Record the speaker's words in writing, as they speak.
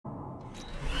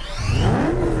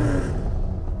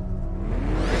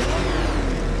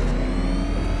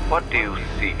What do you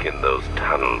seek in those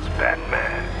tunnels,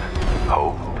 Batman?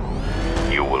 Hope?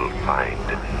 You will find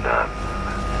none.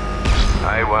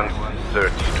 I once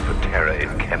searched for terror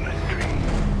in chemistry.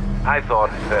 I thought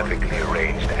perfectly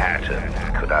arranged atoms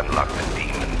could unlock the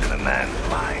demons in a man's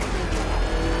mind.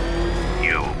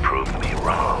 You proved me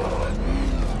wrong.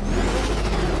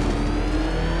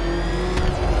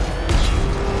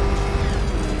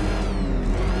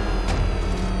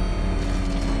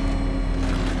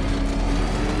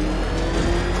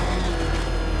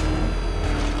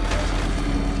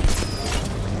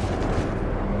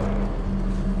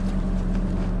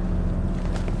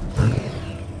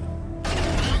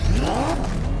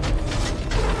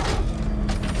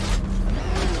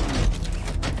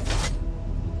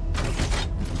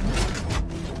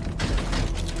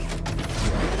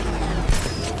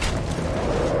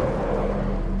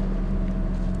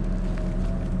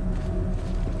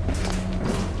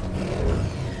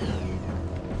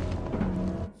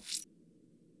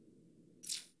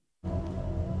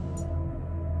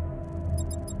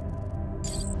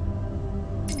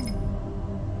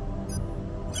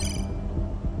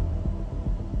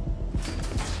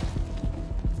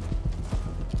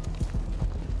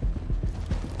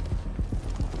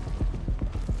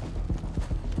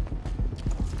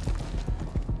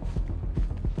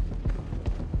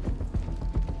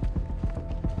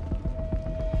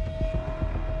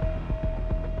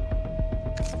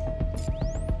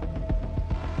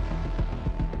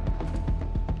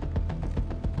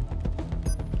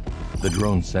 The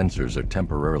drone sensors are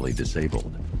temporarily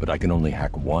disabled, but I can only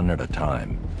hack one at a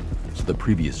time, so the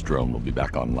previous drone will be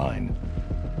back online.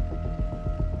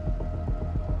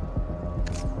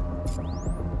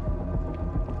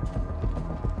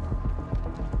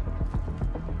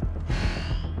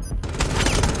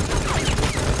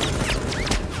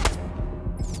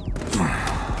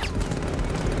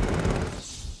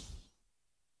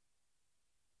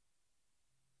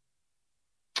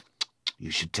 You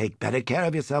should take better care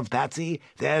of yourself, Patsy.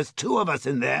 There's two of us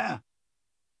in there.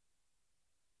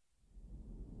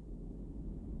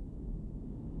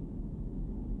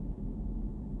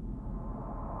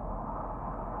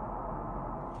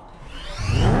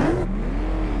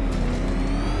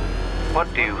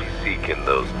 What do you seek in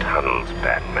those tunnels,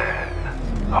 Batman?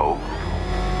 Hope?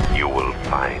 You will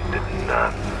find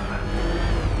none.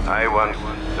 I once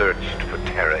searched for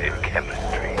terror in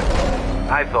chemistry.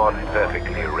 I thought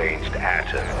perfectly arranged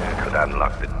atoms could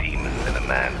unlock the demons in a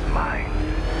man's mind.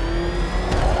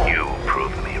 You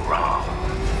proved me wrong.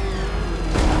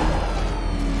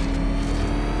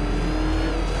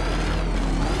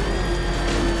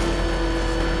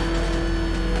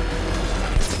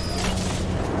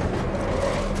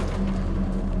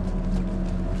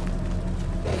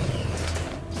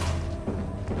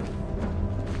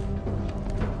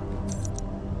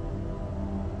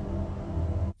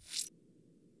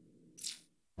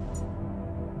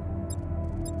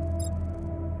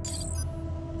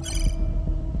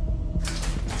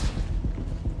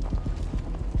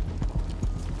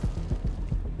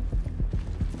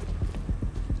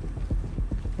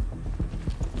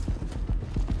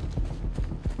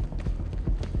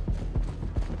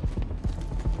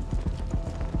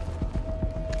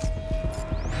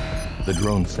 The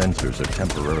drone sensors are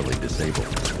temporarily disabled,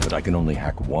 but I can only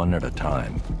hack one at a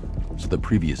time, so the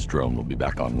previous drone will be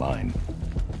back online.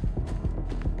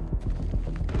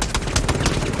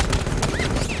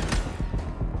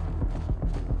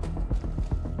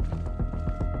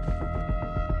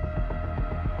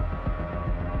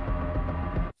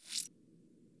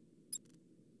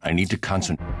 I need to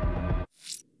concentrate.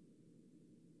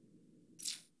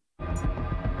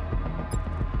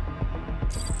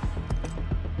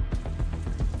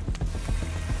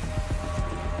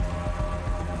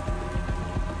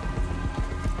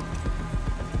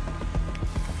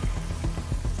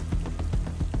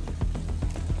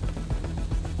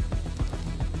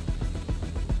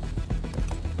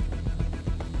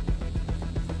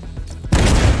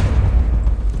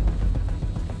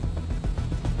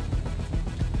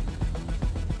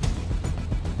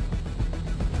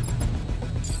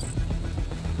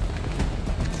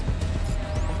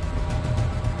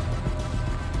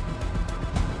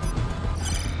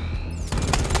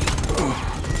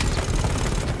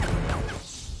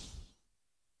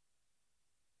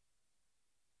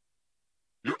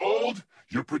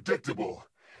 You're predictable,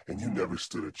 and you never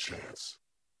stood a chance.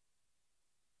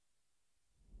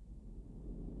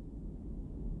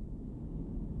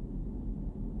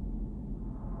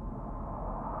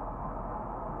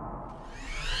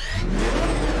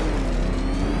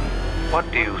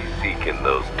 What do you seek in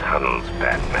those tunnels,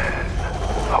 Batman?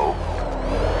 Hope?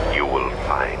 You will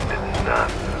find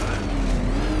none.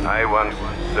 I once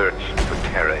searched for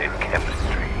terror in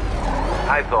chemistry.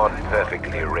 I thought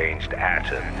perfectly arranged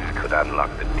atoms could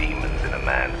unlock the demons in a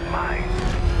man's mind.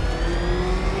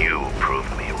 You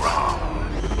proved me wrong.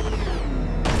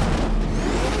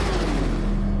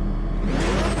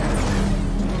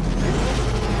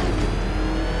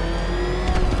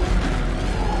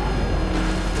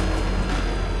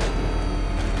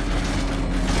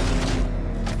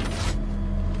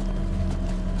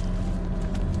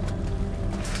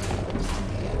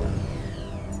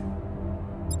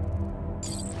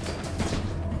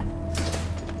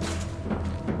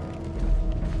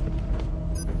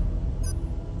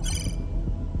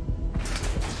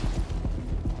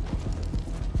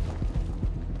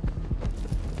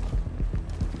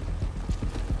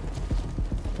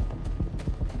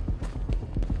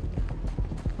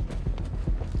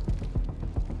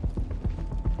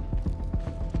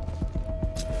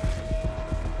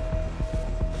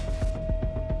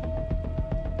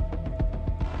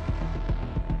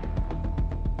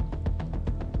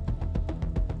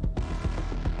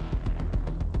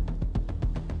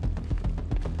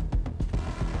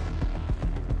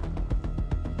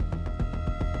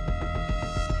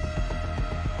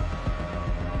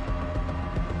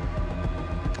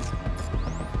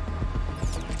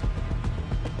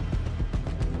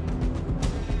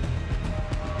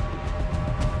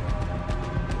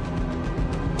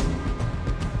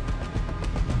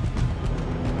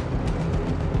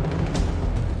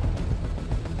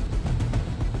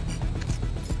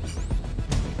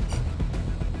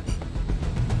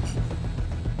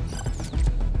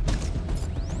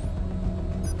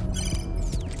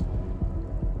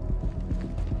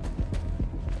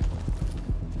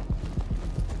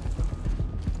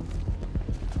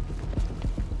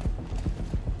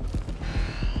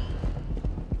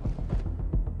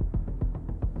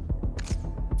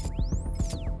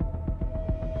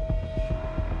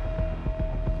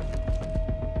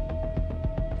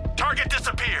 Target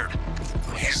disappeared.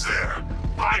 He's there.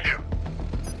 Find him.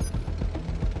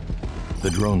 The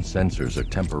drone sensors are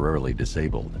temporarily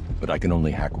disabled, but I can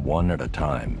only hack one at a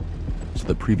time, so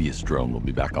the previous drone will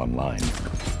be back online.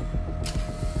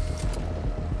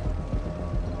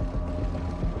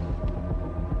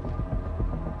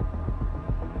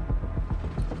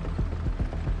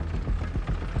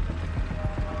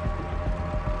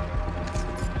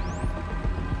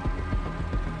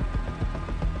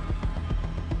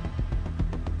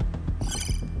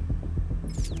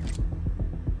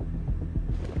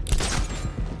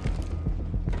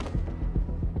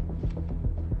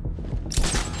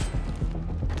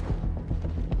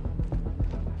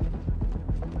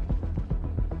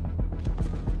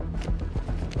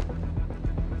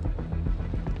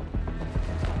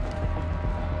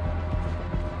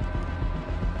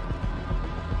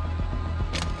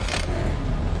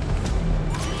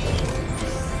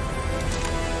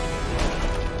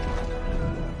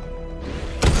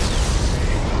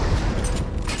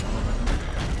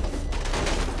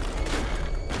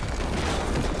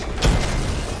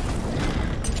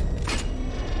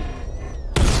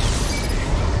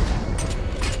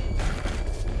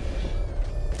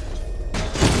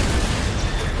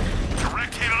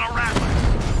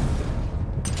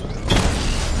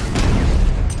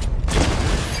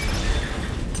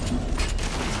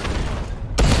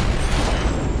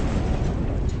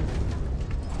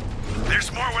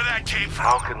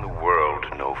 How can the world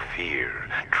know fear,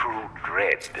 true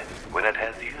dread, when it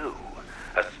has you?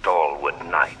 A stalwart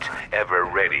knight, ever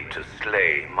ready to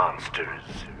slay monsters.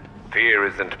 Fear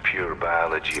isn't pure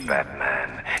biology,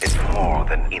 Batman. It's more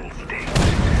than instinct.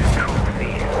 True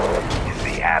fear is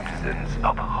the absence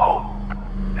of hope.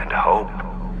 And hope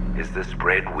is the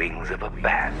spread wings of a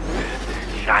bat,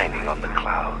 shining on the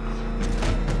clouds.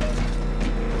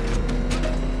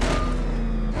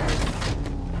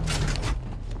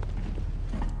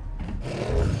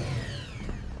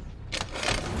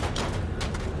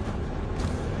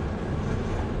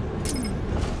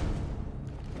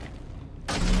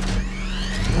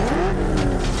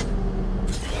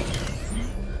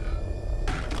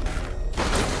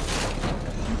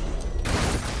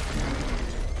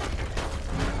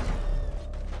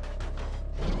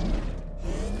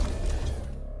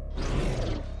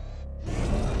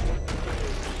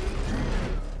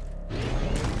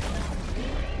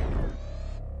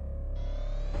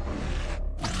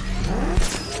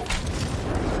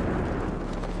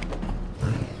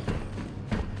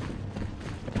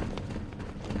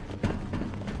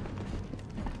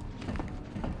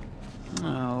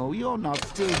 Oh, you're not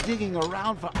still digging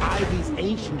around for Ivy's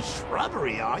ancient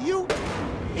shrubbery, are you?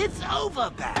 It's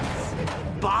over,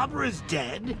 Bats. Barbara's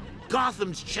dead.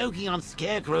 Gotham's choking on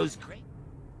Scarecrow's crate.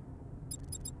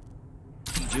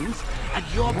 juice, and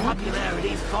your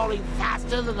popularity's falling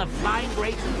faster than the flying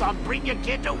raisins on Bring Your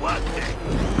Kid to Work Day.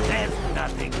 There's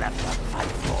nothing left to fight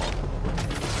for.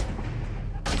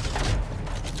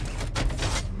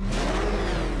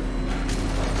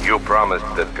 You promised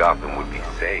that Gotham would be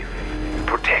safe,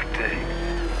 protected.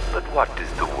 But what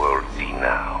does the world see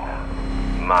now?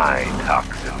 My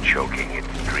toxin choking its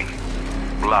streets,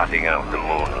 blotting out the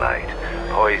moonlight,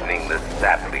 poisoning the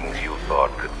saplings you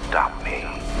thought could stop me.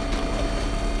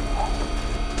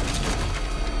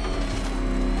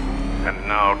 And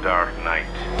now, Dark Knight,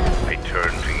 I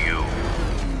turn to you.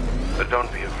 But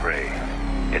don't be afraid.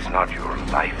 It's not your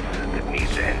life that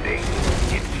needs ending.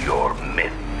 It's your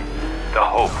myth. The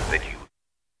hope that you...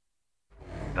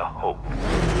 The hope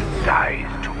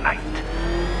dies tonight.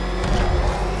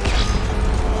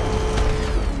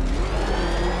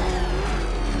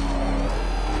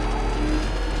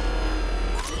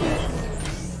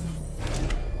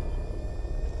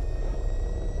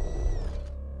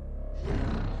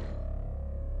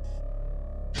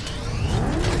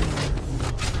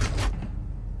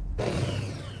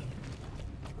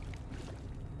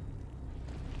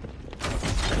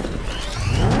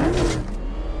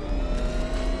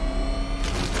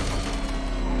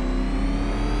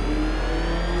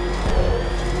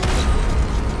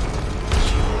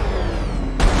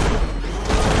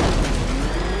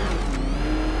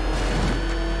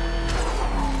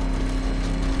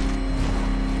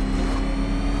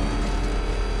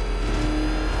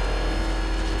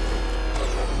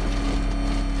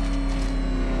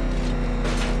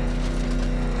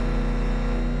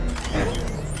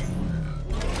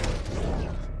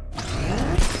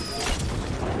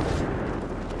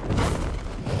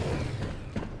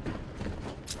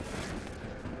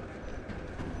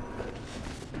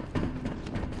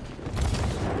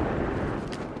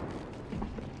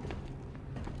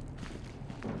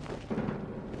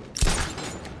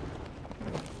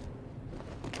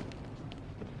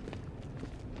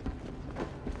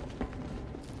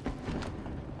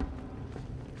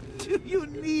 Do you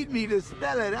need me to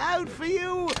spell it out for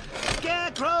you?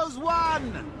 Scarecrow's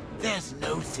won! There's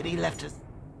no city left to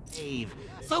save.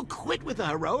 So quit with the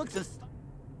heroics and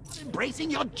start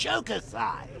embracing your Joker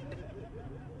side.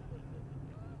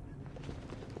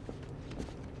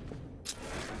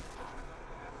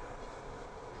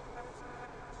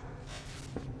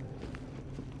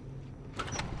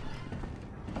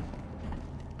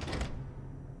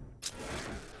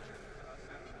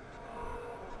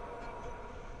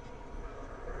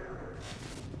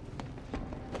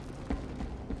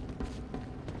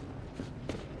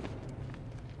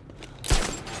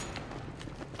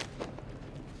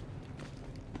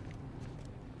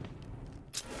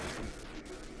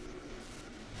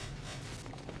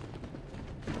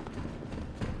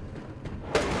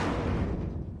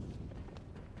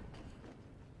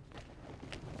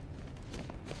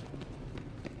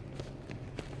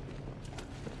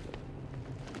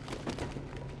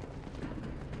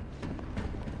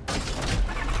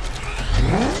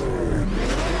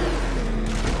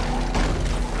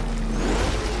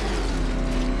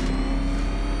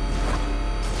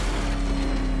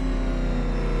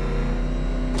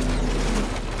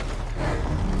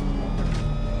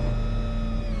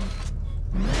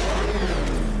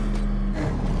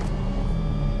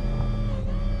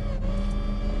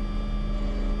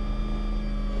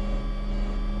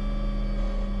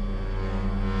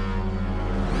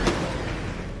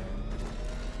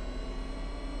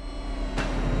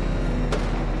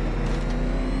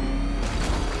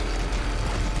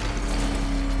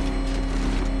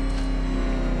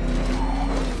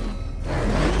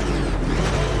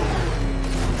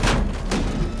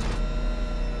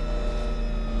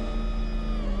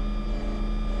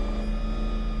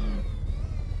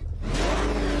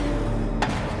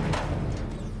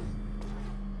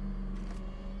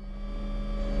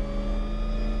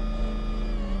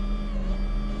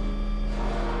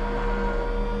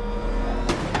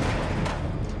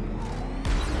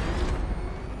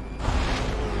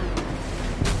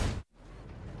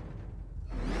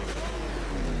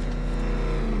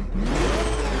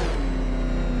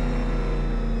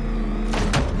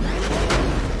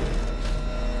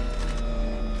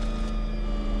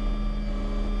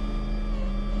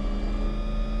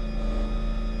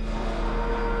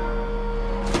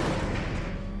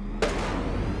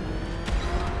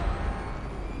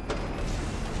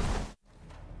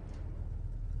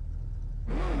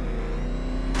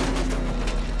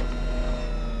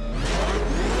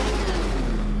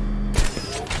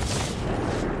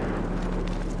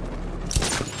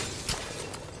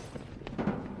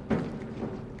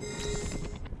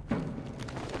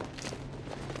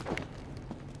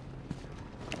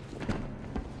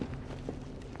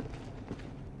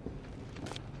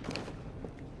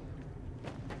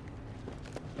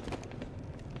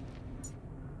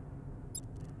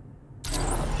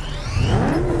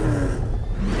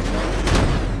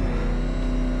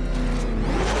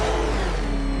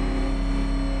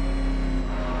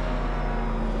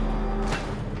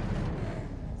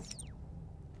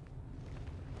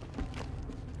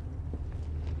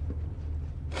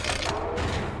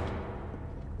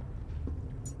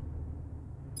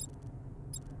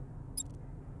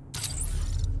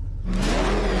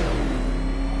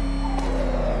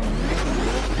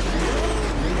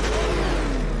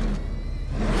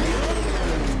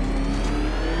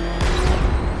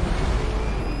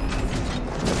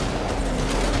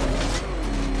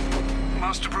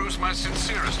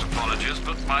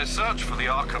 but my search for the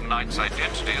Arkham Knight's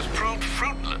identity has proved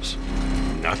fruitless.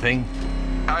 Nothing?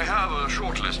 I have a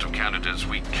short list of candidates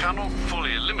we cannot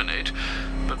fully eliminate,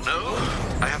 but no,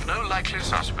 I have no likely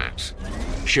suspects.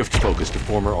 Shift focus to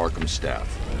former Arkham staff.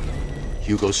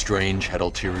 Hugo Strange had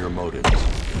ulterior motives.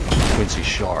 Quincy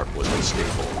Sharp was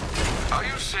unstable. Are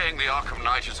you saying the Arkham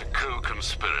Knight is a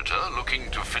co-conspirator looking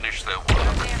to finish their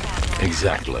work?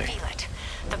 Exactly. Feel it.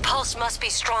 The pulse must be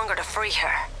stronger to free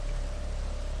her.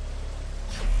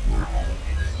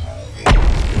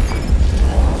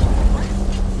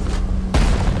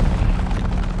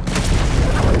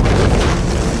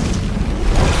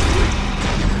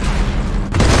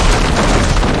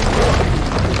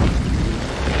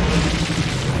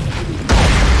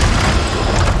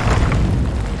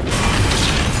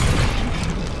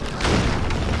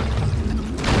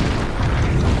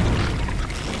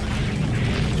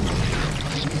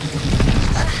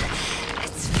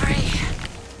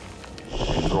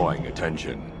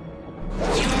 Attention.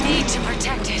 You need to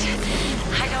protect it.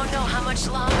 I don't know how much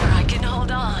longer I can hold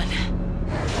on.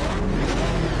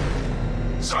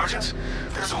 Sergeant,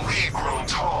 there's a lead grown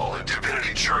tall in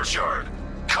Divinity Churchyard.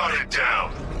 Cut it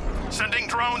down. Sending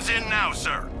drones in now,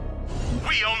 sir.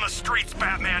 We own the streets,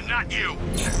 Batman, not you.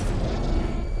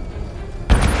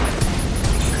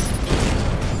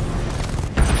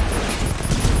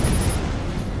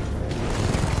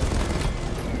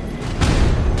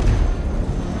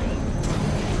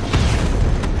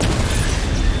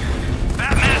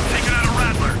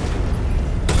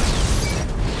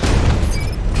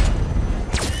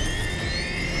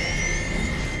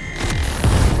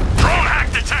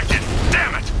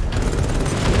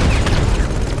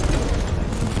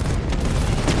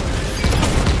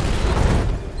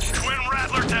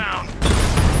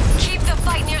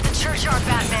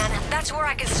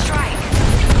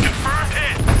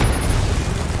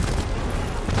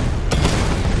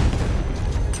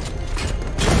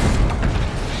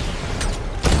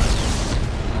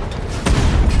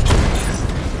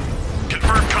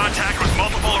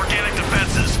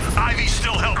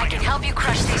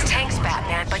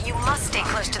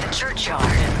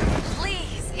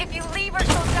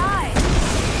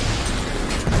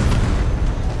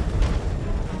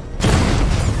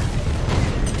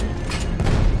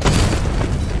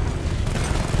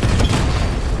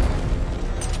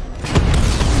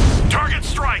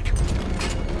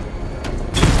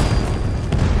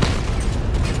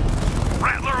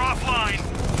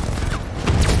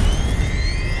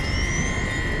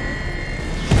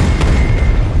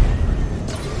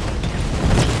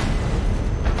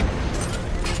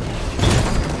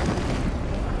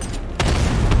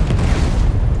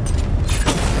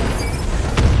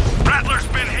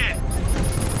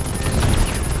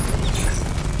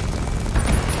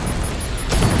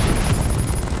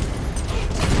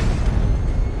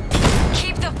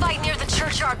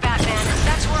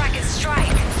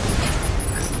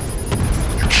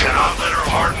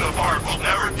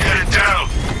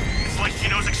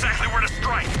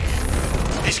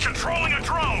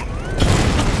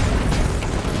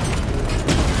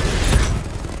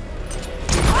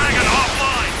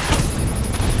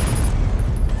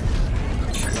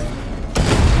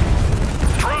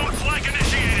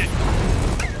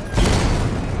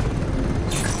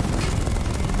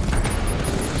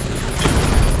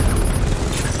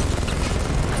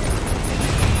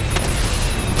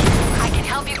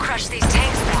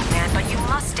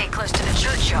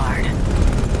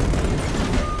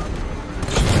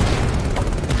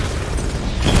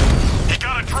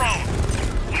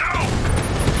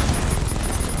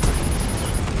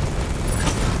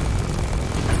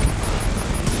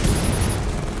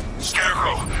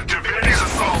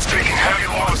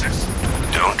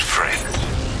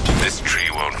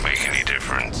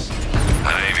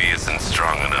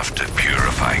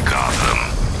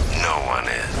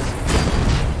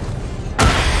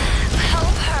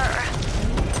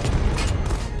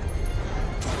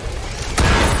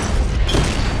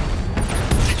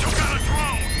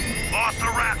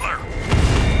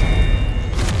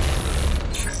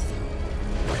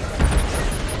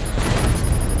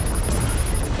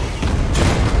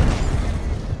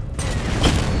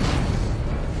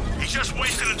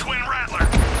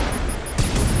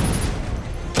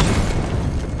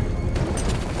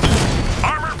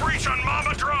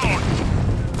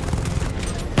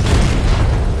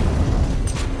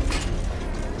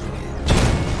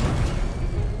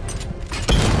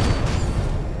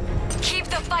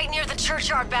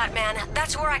 Batman.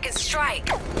 That's where I can strike.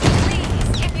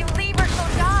 Please, if you leave her,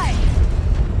 she'll die.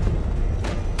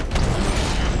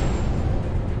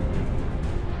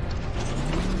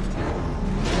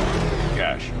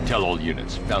 Cash. Tell all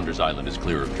units, Founders Island is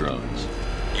clear of drones.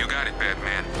 You got it,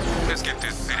 Batman. Let's get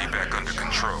this city back under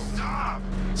control. Stop!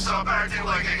 Stop acting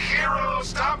like a hero!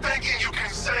 Stop thinking you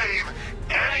can save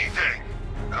anything!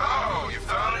 Oh, you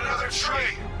found another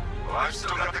tree! Well, I've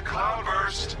still got the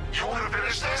Cloudburst. You want to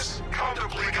finish this? Come to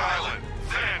Bleak Island.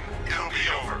 Then it'll be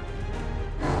over.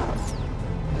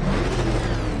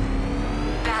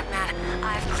 Batman,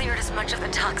 I've cleared as much of the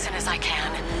toxin as I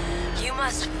can. You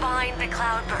must find the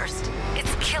Cloudburst.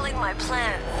 It's killing my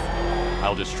plans.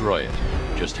 I'll destroy it.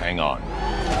 Just hang on.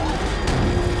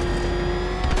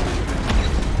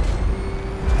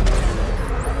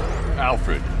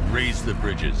 Alfred, raise the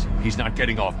bridges. He's not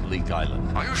getting off Bleak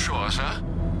Island. Are you sure, sir?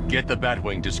 Get the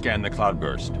Batwing to scan the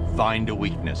Cloudburst. Find a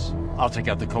weakness. I'll take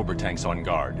out the Cobra tanks on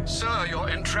guard. Sir, you're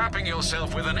entrapping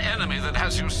yourself with an enemy that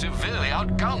has you severely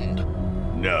outgunned.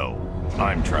 No,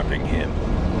 I'm trapping him.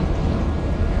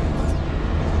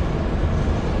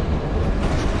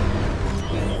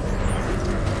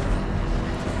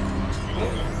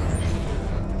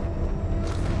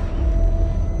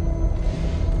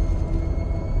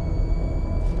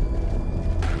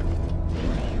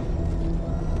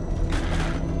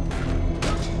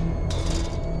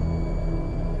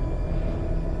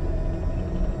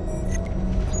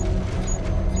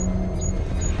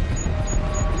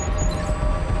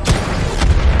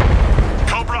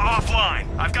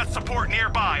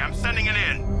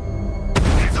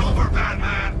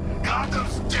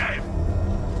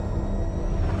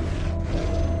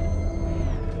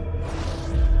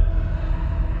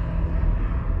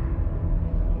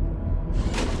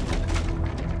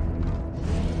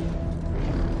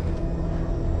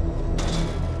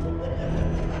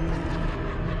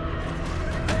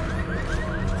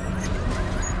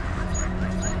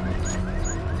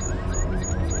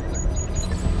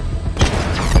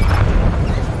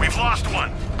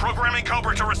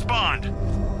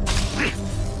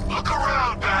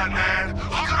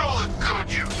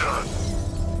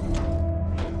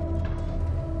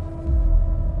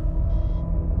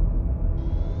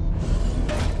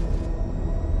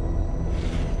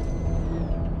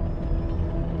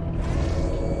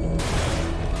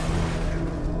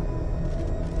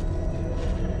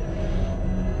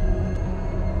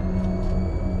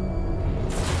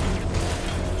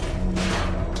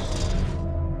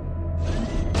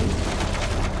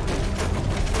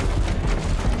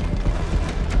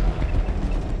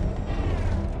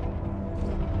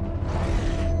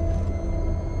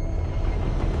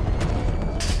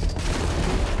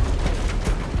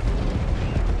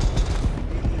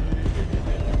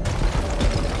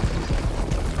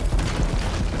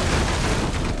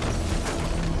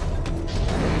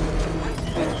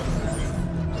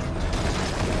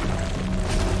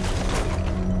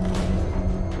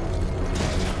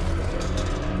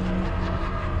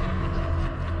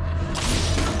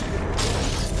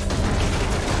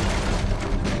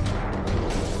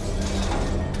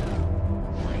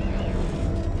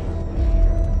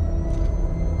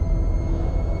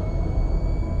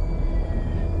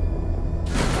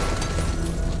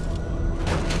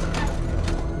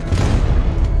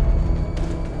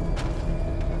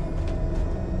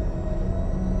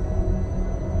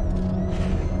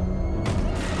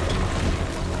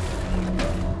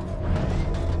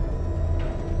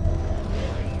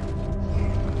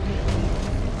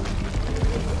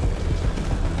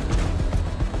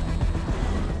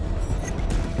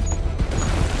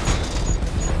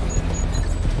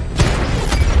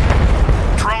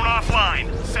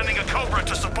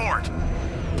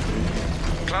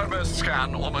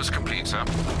 Scan almost complete, sir.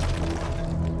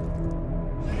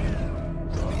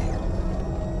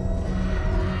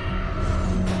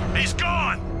 He's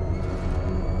gone!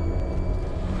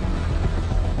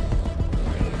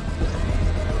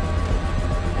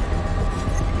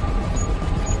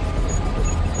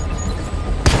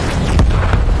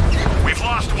 We've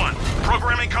lost one.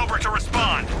 Programming Cobra to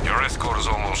respond. Your escort is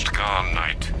almost gone,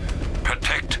 Knight.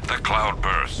 Protect the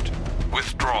Cloudburst.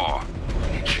 Withdraw.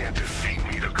 You can't defeat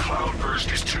me. The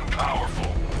Cloudburst is too powerful.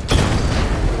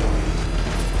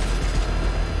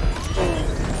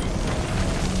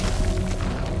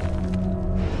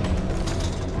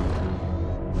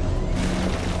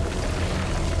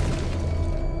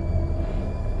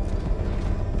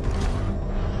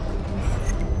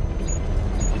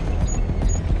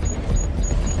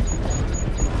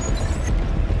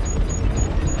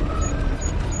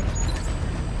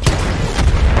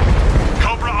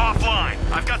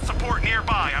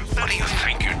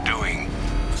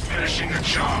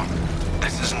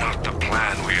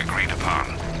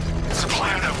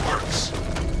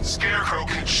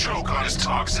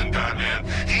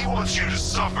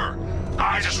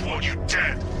 I just want you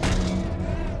dead.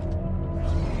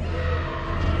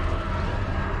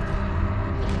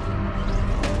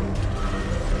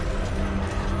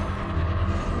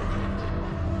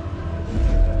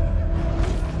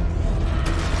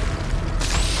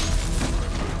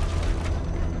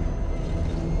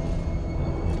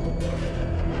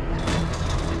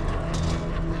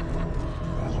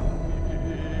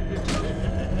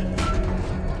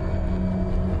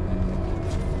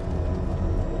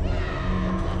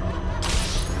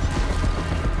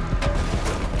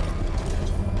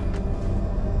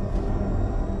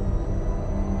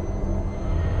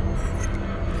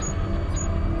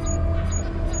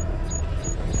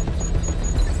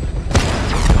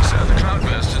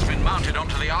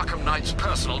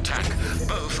 Personal tank.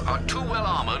 Both are too well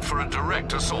armored for a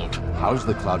direct assault. How's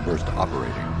the cloudburst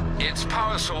operating? Its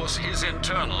power source is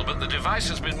internal, but the device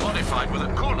has been modified with a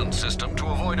coolant system to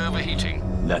avoid overheating.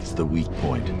 That's the weak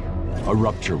point. A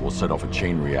rupture will set off a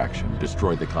chain reaction,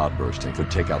 destroy the cloudburst, and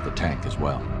could take out the tank as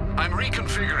well. I'm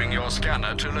reconfiguring your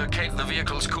scanner to locate the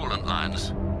vehicle's coolant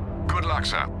lines. Good luck,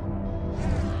 sir.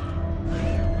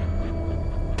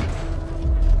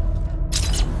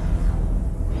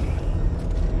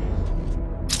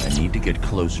 I need to get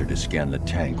closer to scan the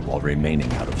tank while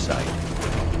remaining out of sight.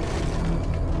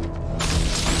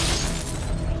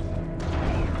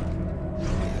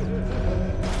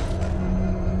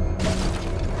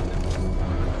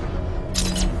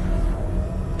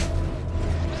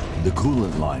 The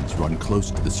coolant lines run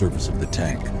close to the surface of the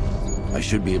tank. I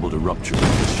should be able to rupture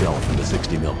the shell from the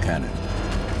 60mm cannon.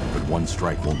 But one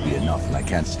strike won't be enough, and I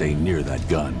can't stay near that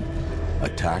gun.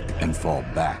 Attack and fall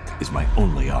back is my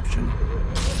only option.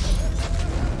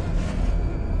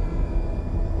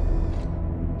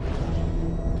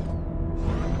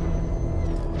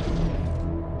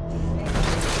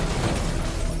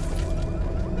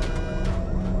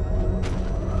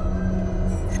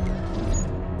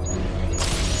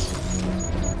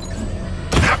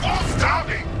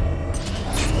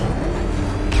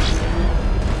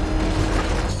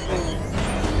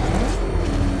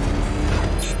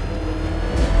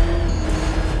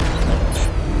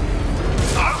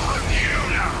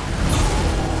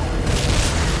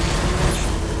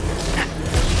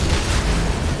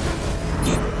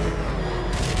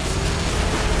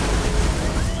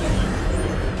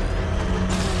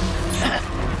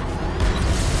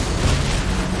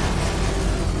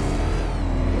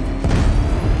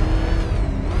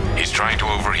 Trying to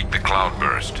overheat the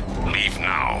cloudburst. Leave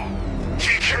now.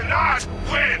 He cannot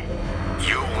win!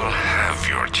 You will have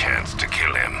your chance to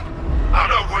kill him. I'm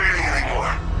not waiting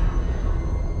anymore.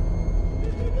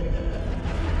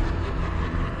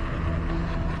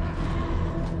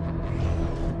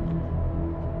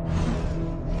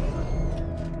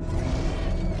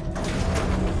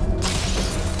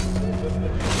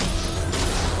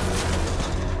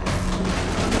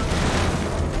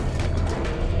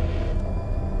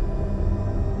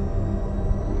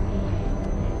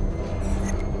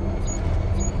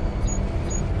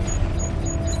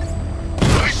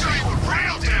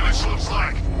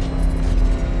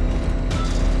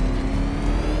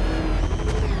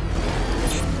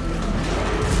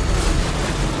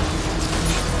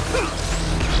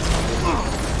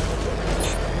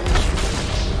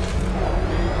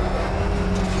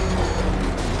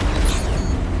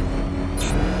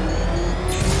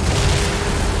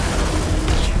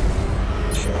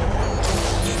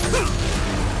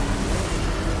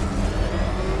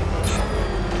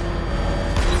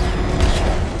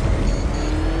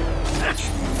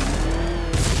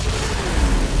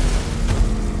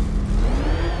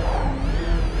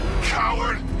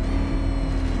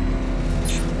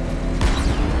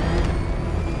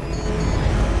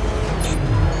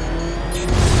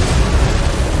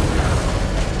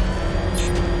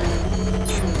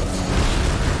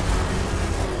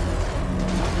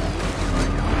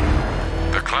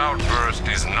 Cloudburst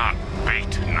is not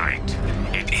bait, Knight.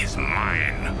 It is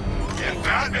mine. And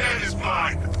Batman is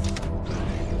mine.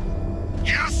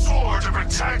 You swore to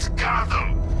protect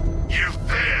Gotham. You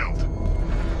failed.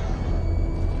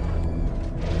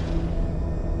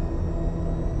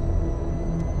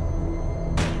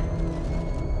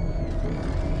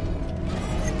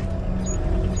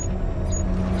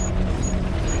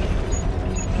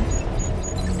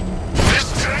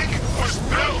 This tank was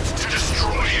built to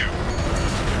destroy you.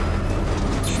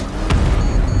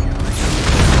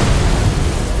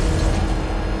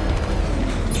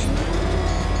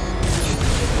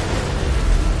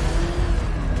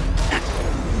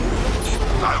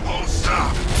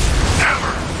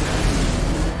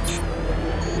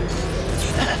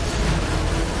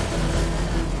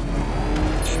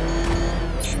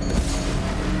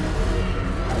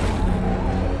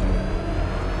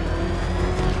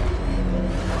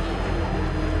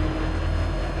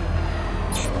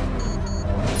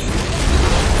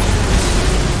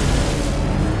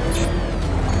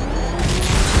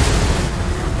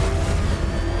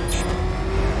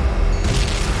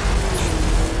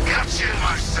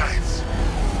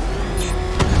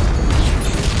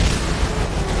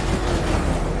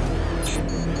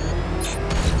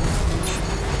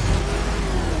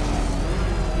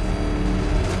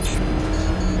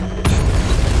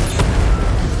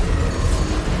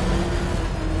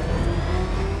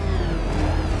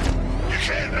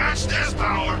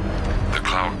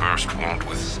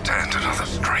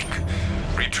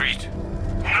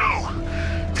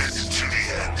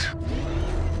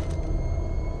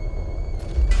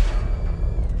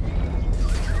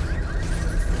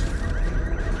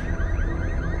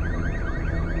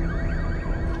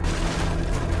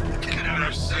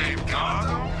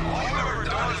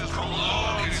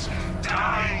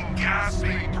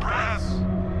 gasping breath.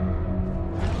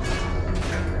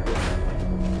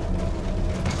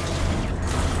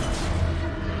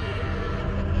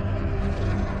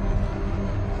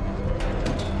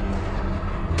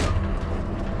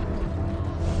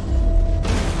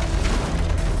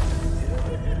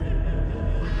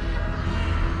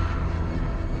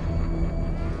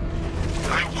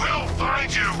 I will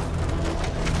find you!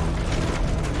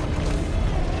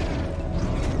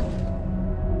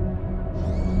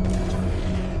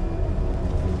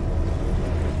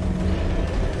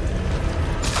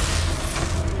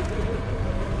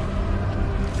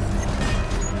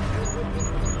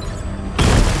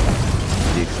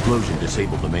 The explosion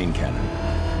disabled the main cannon.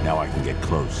 Now I can get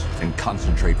close and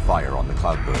concentrate fire on the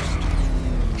cloudburst.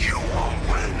 You won't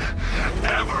win.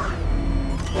 Ever.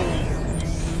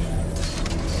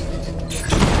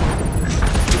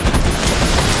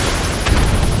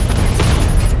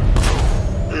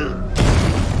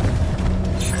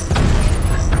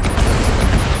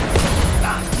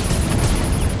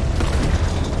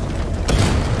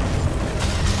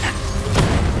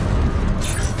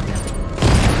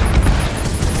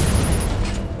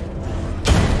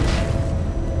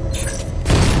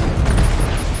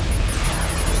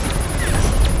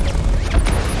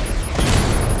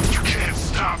 You can't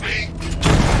stop me.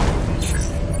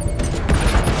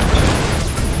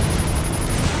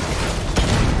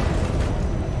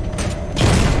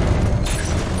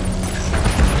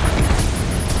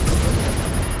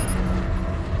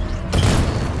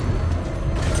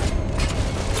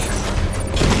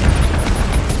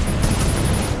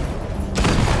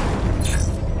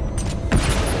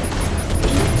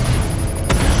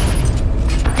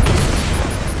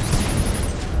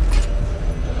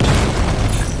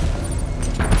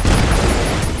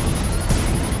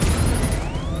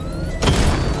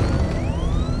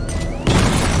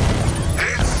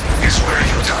 This is where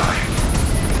you die.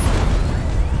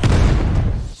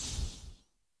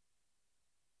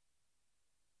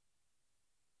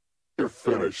 You're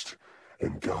finished,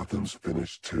 and Gotham's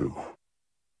finished too.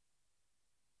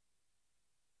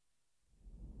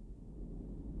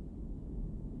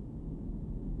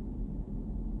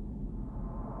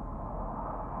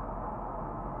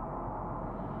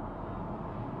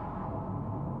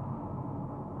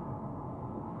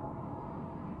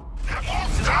 That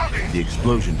won't stop me! The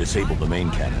explosion disabled the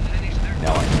main cannon.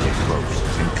 Now I can get close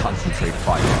and concentrate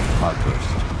fire on the cloudburst.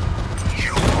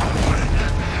 You won't win.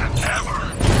 Ever.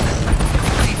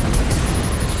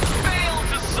 Fail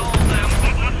to solve them.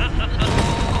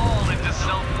 All into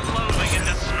self-loathing and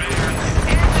despair.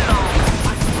 End it all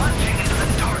by plunging into the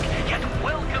dark yet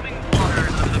welcoming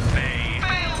waters of the bay.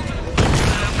 Fail to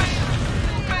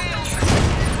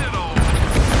end it all.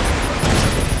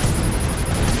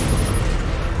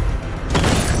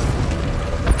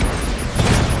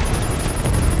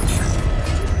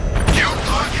 You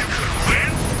thought you could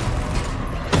win?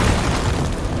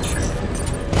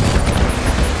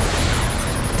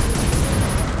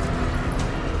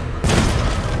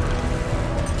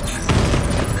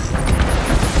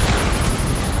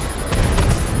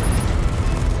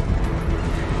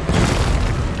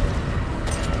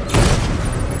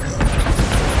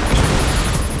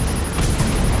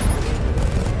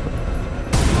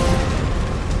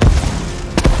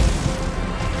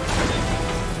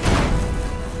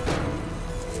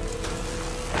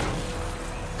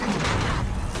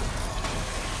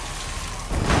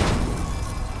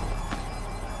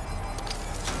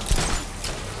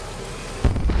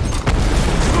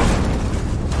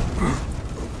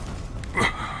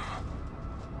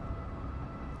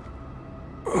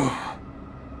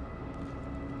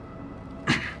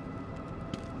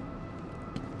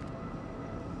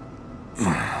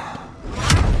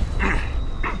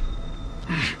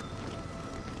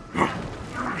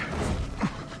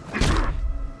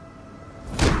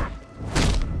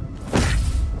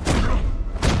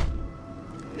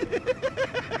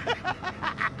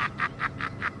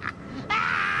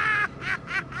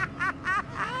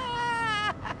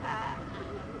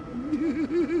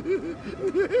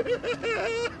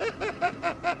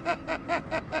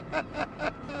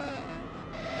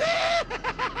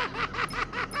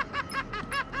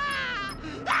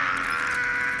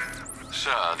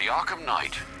 Sir, the Arkham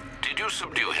Knight. Did you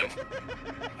subdue him?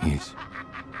 He's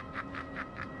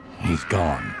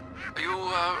gone.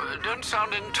 You, don't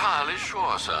sound entirely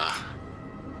sure, sir.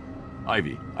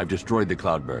 Ivy, I've destroyed the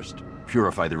cloudburst.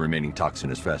 Purify the remaining toxin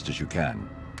as fast as you can.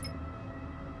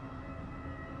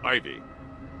 Ivy.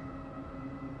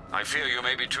 I fear you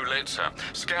may be too late, sir.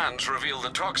 Scans reveal the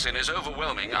toxin is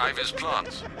overwhelming Ivy's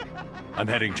plants. I'm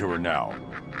heading to her now.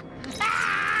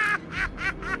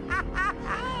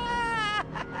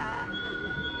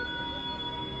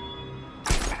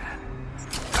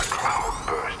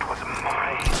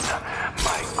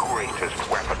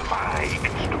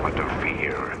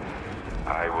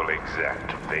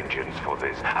 exact vengeance for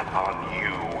this on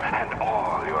you and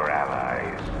all your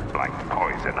allies, like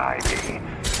poison ivy.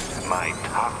 My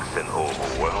toxin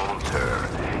overwhelms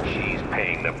her. She's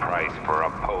paying the price for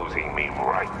opposing me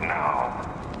right now.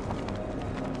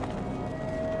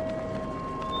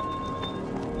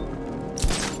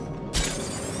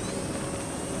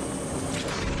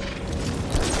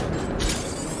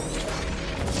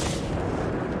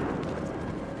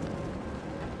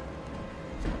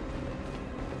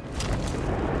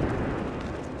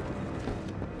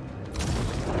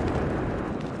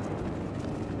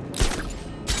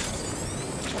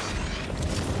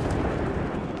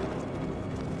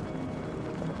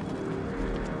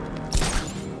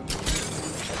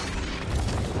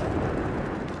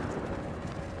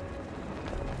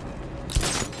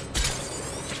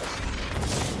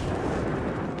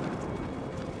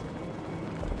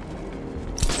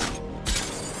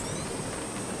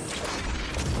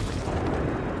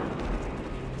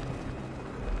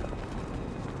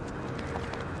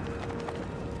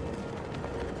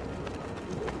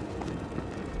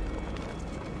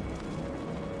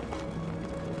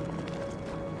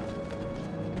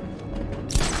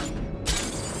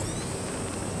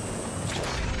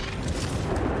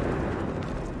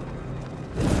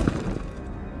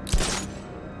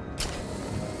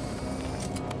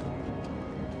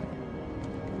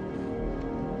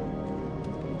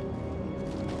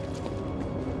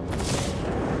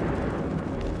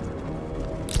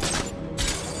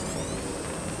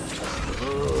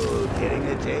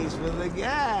 Taste for the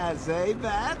gas, eh,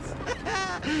 Bats?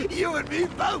 You and me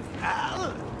both,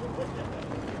 pal.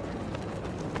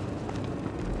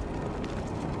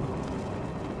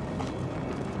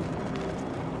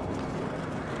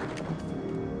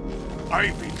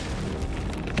 Ivy!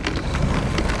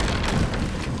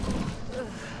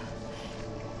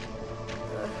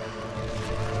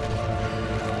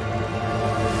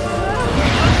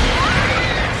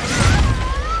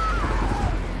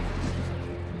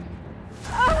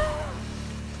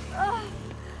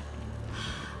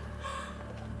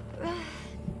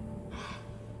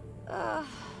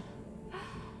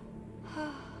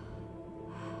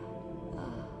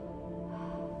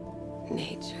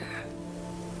 Nature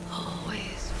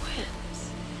always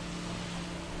wins.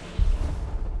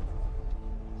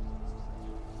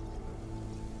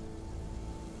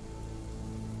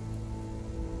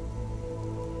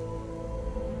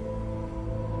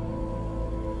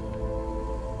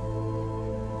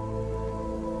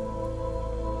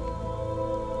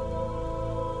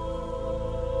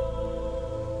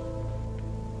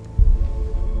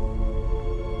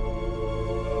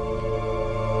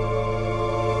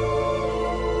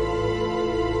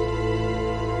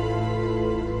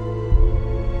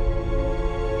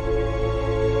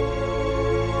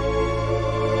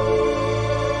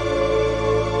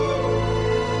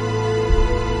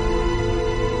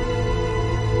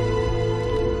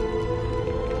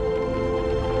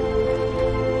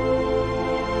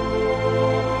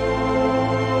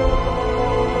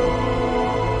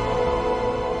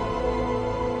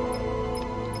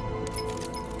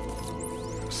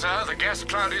 Sir, the gas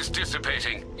cloud is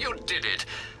dissipating. You did it.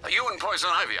 You and Poison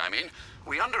Ivy, I mean.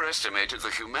 We underestimated the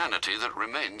humanity that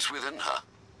remains within her.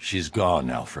 She's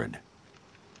gone, Alfred.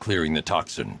 Clearing the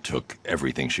toxin took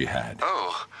everything she had.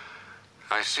 Oh,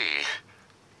 I see.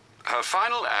 Her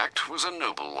final act was a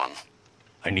noble one.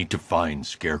 I need to find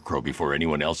Scarecrow before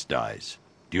anyone else dies.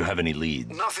 Do you have any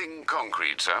leads? Nothing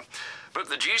concrete, sir. But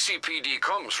the GCPD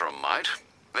comms room might.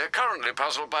 They're currently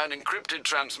puzzled by an encrypted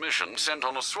transmission sent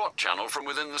on a SWAT channel from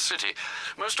within the city.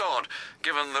 Most odd,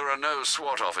 given there are no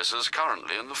SWAT officers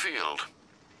currently in the field.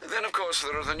 Then, of course,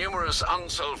 there are the numerous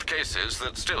unsolved cases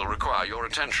that still require your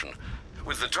attention.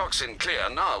 With the toxin clear,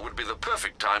 now would be the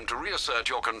perfect time to reassert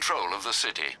your control of the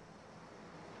city.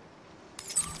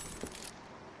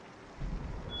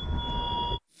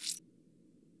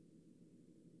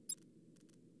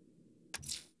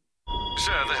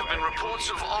 Sir, there have been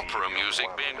reports of opera music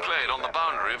being played on the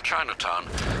boundary of Chinatown.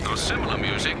 There was similar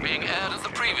music being aired at the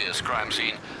previous crime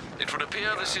scene. It would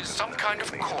appear this is some kind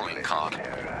of calling card.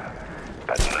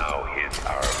 But now his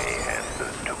army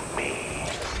answers to me.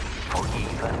 For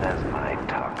even as my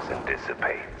toxin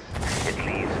dissipates, it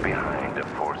leaves behind a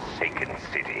forsaken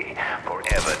city,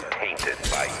 forever tainted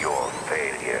by your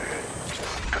failure.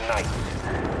 Tonight,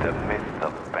 the myth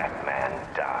of Batman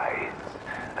dies,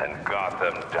 and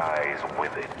Gotham dies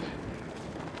with it.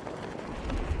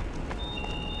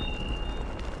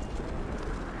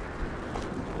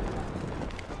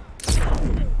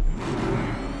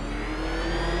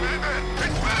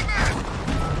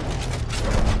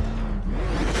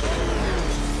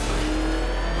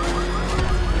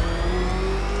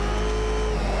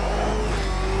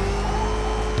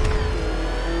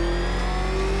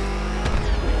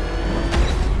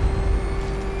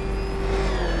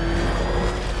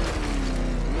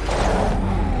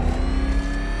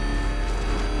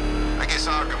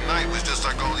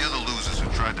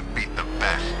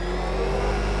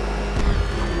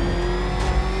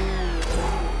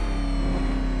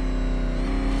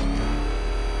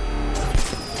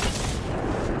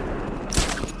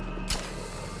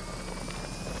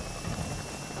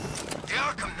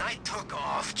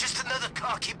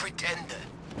 tender.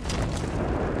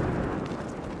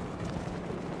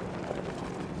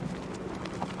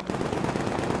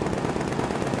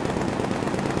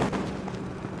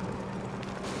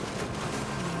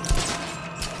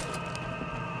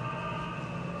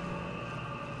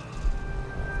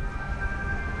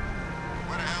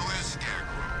 What the hell is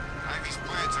Scarecrow? Ivy's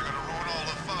plans are gonna ruin all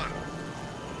the fun.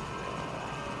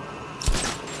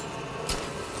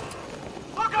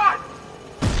 Look out!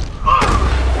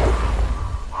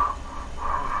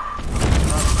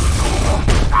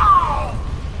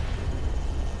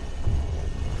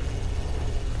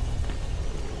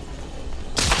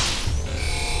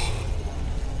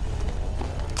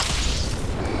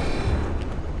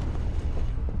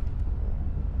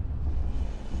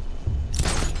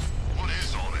 What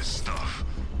is all this stuff?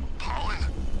 Pollen?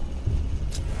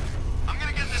 I'm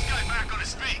gonna get this guy back on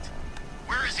his feet.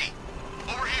 Where is he?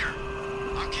 Over here.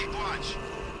 I'll keep watch.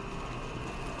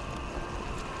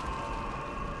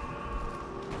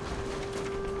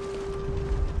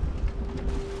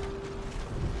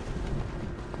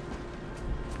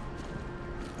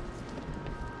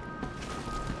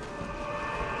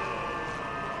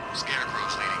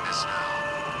 Scarecrow's leading this now.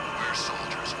 We're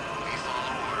soldiers. We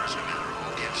follow orders no matter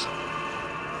who gives them.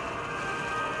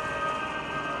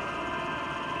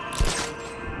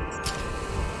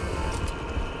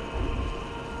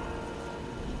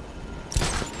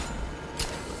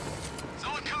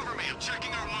 Someone cover me. I'm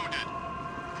checking our wounded.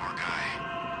 Poor guy.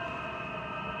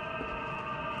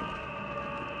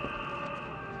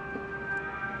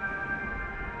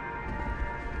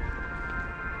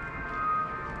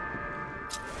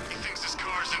 He thinks this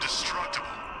car's indestructible.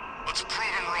 Let's prove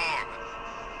him wrong.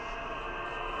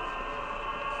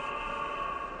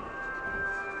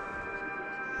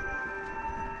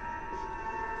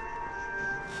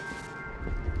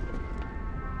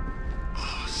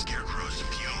 Oh, Scarecrow's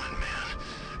fuming, man.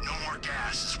 No more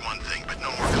gas is one thing, but no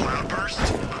more cloudburst?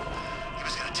 He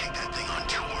was gonna take that thing on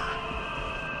tour.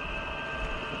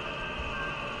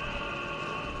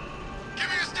 Give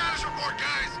me a status report,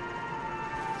 guys!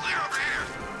 Clear over here!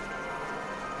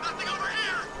 Nothing over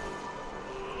here!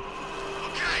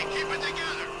 Okay, keep it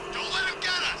together. Don't let him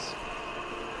get us!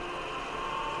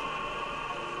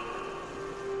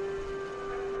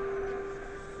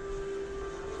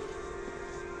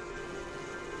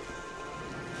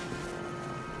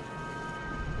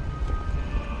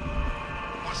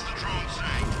 What's the drone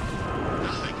saying?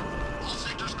 Nothing. All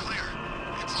sectors clear.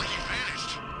 It's like he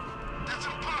vanished. That's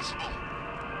impossible.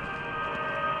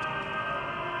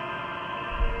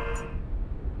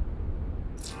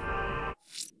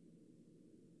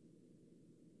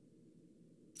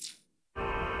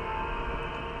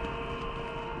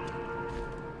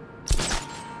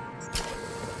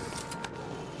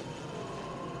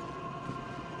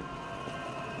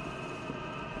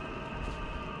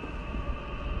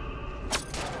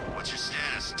 What's your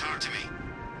status? Talk to me.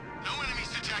 No enemies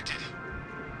detected.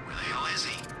 Where the hell is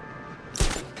he?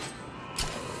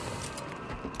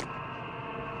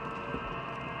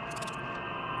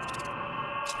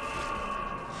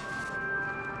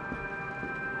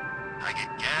 I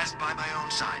get gassed by my own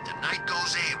side. The night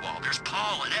goes AWOL. There's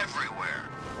pollen everywhere.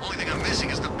 Only thing I'm missing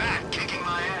is the bat kicking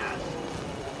my ass.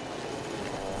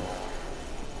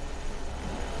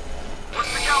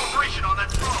 What's the calibration on that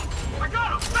drone? I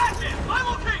got him! That's it! My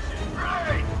location!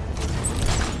 Great!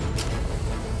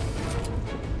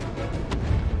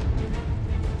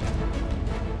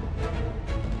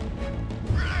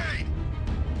 Grenade!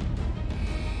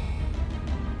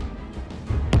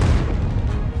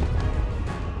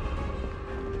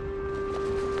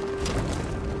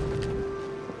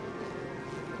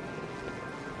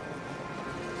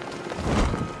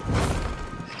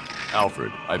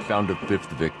 Alfred, I found a fifth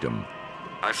victim.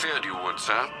 I feared you would,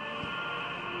 sir.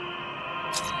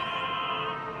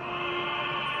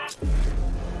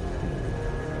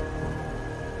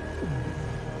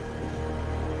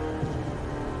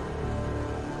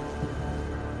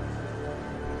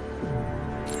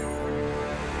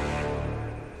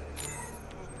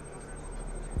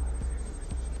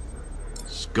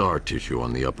 Scar tissue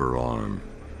on the upper arm.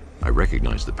 I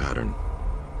recognize the pattern.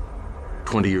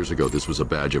 20 years ago, this was a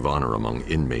badge of honor among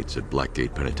inmates at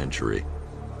Blackgate Penitentiary.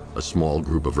 A small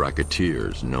group of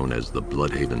racketeers known as the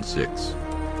Bloodhaven Six.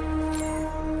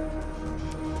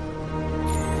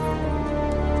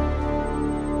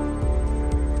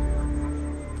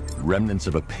 Remnants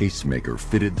of a pacemaker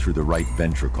fitted through the right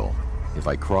ventricle. If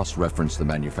I cross-reference the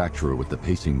manufacturer with the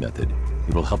pacing method,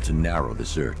 it will help to narrow the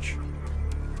search.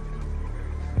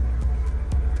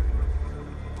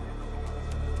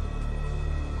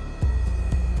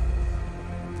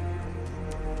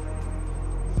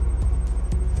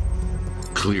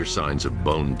 Clear signs of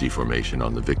bone deformation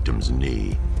on the victim's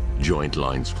knee. Joint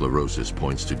line sclerosis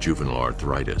points to juvenile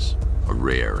arthritis, a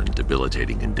rare and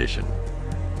debilitating condition.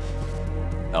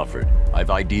 Alfred, I've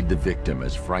ID'd the victim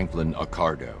as Franklin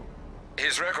Accardo.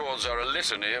 His records are a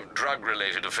litany of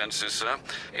drug-related offenses, sir.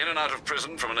 In and out of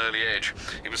prison from an early age.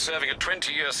 He was serving a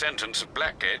 20-year sentence at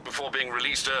Blackgate before being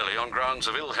released early on grounds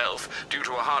of ill health due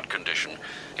to a heart condition.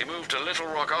 He moved to Little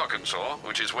Rock, Arkansas,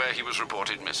 which is where he was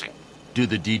reported missing. Do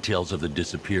the details of the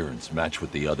disappearance match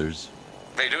with the others?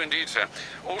 They do indeed, sir.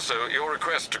 Also, your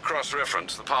request to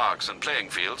cross-reference the parks and playing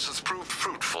fields has proved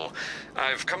fruitful.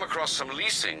 I've come across some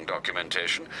leasing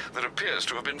documentation that appears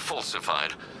to have been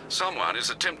falsified. Someone is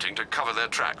attempting to cover their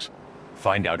tracks.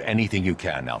 Find out anything you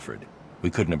can, Alfred.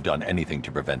 We couldn't have done anything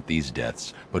to prevent these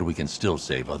deaths, but we can still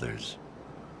save others.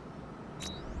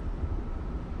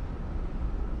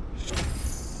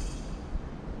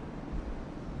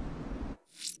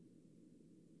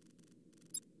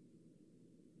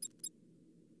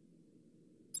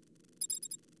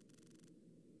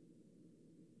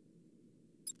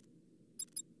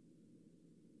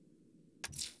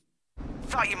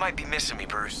 Thought you might be missing me,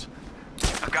 Bruce.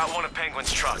 I've got one of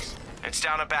Penguin's trucks. It's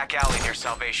down a back alley near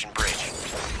Salvation Bridge.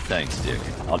 Thanks, Dick.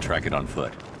 I'll track it on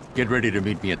foot. Get ready to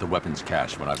meet me at the weapons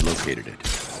cache when I've located it.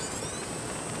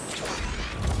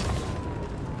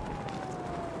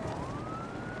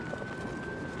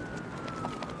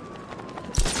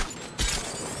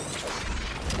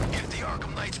 If the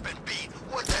Arkham Knight's been beat,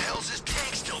 what the hell's this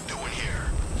tank still doing here?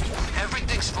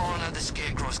 Everything's falling under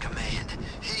Scarecrow's command.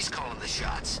 He's calling the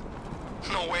shots.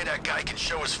 No way that guy can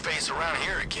show his face around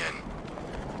here again.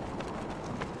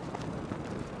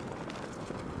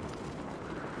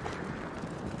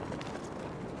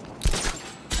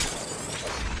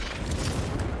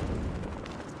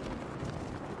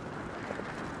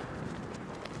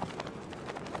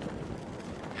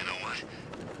 You know what?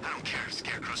 I don't care if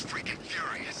Scarecrow's freaking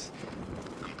furious.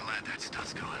 I'm glad that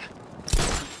stuff's gone.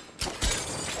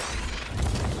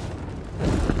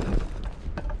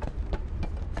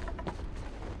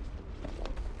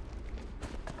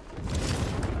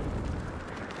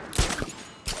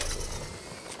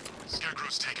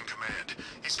 Scarecrow's taking command.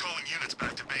 He's calling units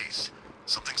back to base.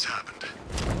 Something's happened.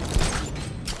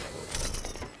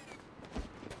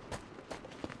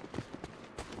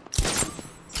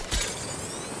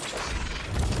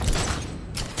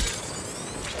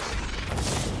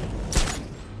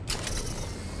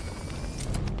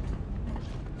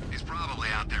 He's probably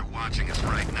out there watching us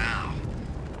right now.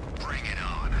 Bring it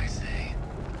on, I say.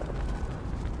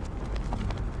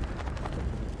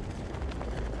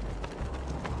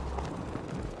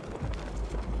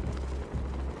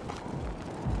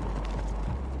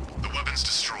 The weapon's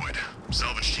destroyed.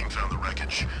 Salvage team found the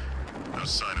wreckage. No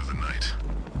sign of the Knight.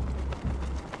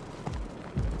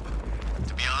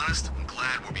 To be honest, I'm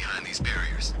glad we're behind these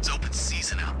barriers. It's open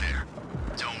season out there.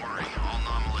 Don't worry, all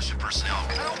non-militia personnel.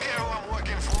 I don't care who I'm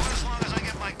working for as long as I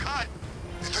get my cut.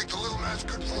 You think the little man's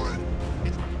good for it?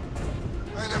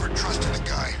 I never trusted the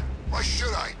guy. Why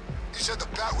should I? He said the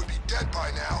bat would be dead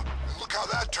by now. And look how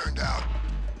that turned out.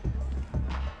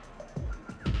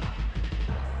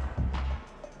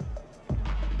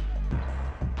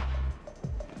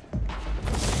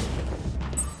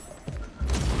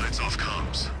 Lights off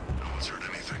comms. No one's heard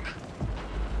anything.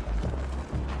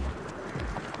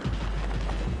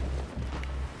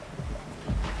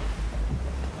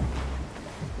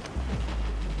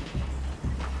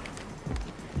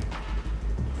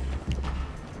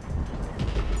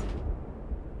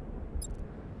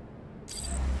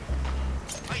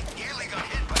 I nearly got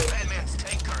hit by Batman's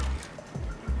tank earlier.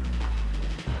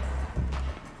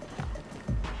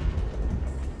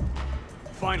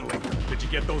 Finally, did you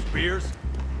get those beers?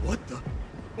 What the?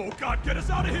 Oh God, get us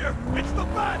out of here! It's the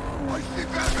Bat! I see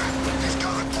Batman! He's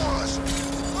coming for us!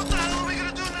 What the hell are we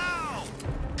gonna do now?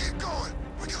 Keep going!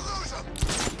 We can lose him!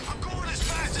 I'm going as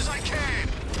fast as I can!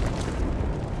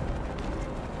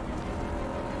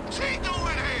 What's he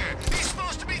doing here? He's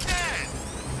supposed to be dead!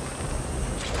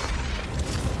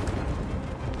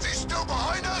 Is he still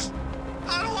behind us?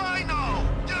 How do I know?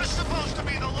 You're supposed to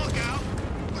be the lookout!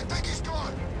 I think he's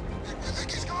gone. You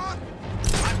think he's gone?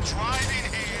 I'm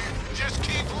driving here. Just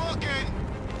keep looking.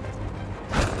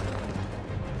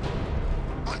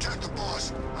 Contact the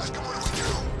boss.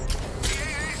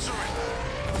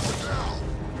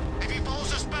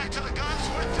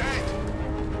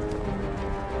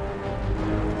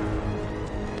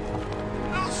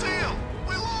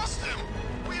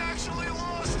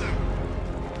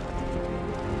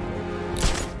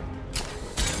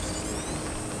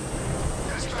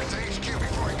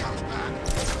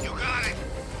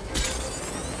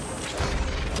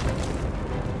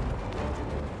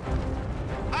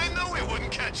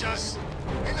 us.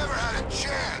 He never had a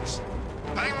chance.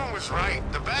 Penguin was right.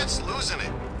 The Bat's losing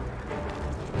it.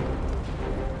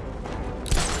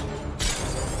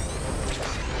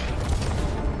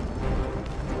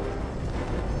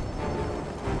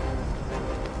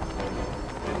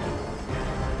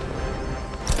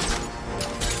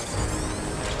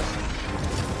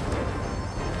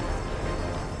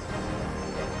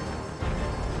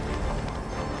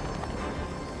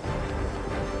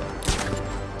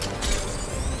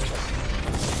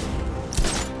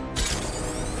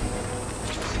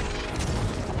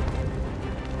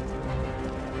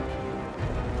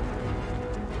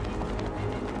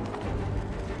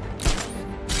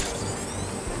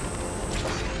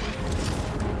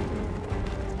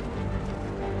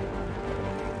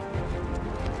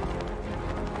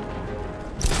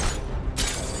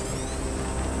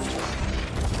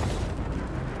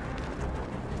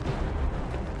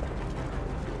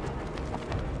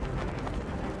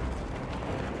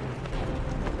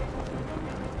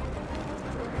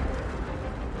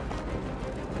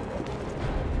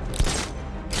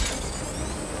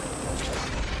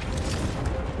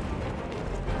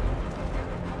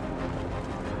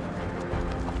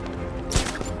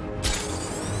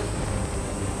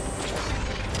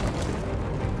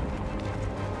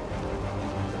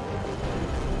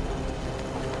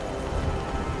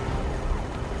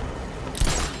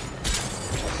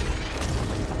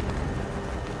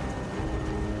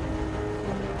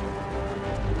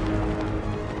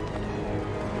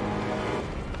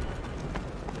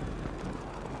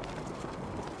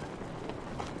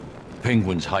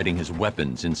 Penguin's hiding his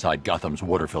weapons inside Gotham's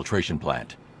water filtration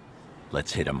plant.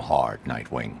 Let's hit him hard,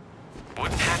 Nightwing.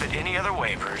 Wouldn't have it any other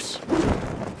way, Bruce.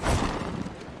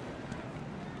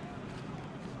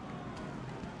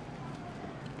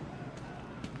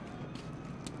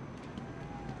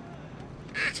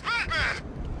 It's Batman!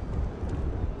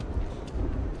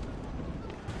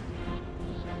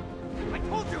 I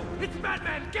told you! It's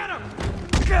Batman! Get him!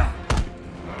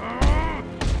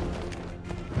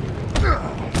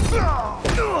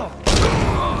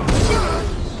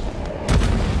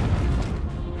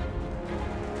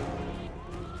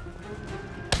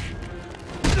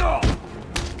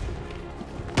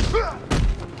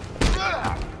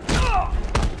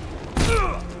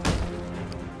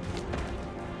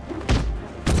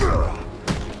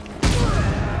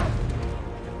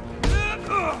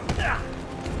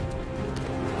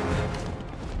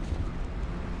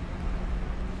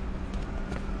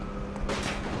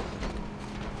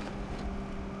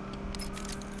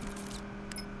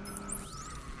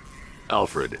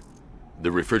 Alfred,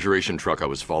 the refrigeration truck I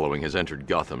was following has entered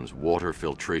Gotham's water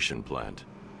filtration plant.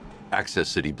 Access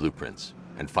city blueprints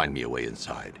and find me a way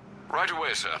inside. Right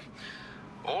away, sir.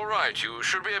 All right, you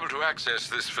should be able to access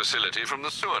this facility from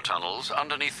the sewer tunnels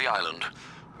underneath the island.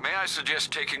 May I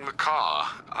suggest taking the car?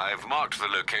 I've marked the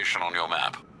location on your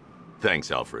map. Thanks,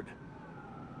 Alfred.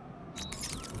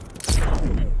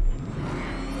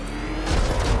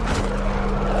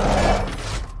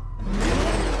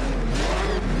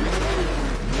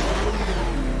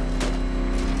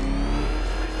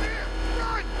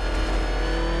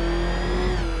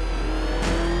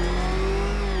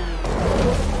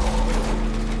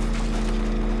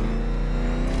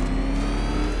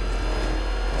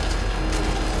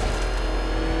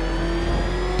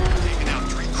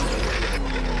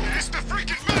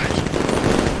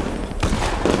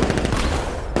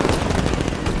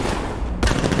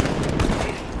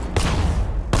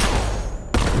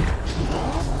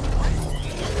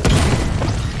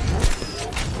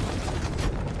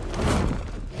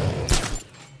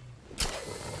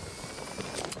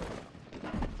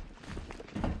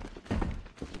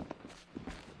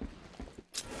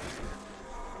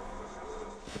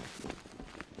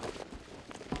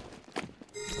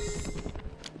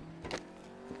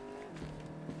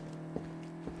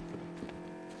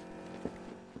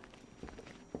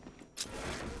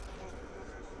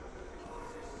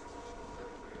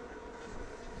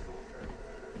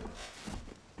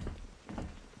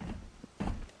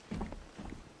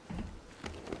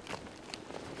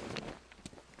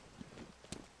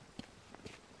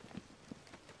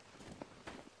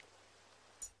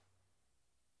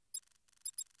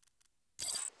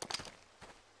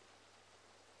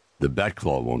 The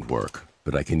Batclaw won't work,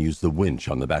 but I can use the winch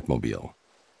on the Batmobile.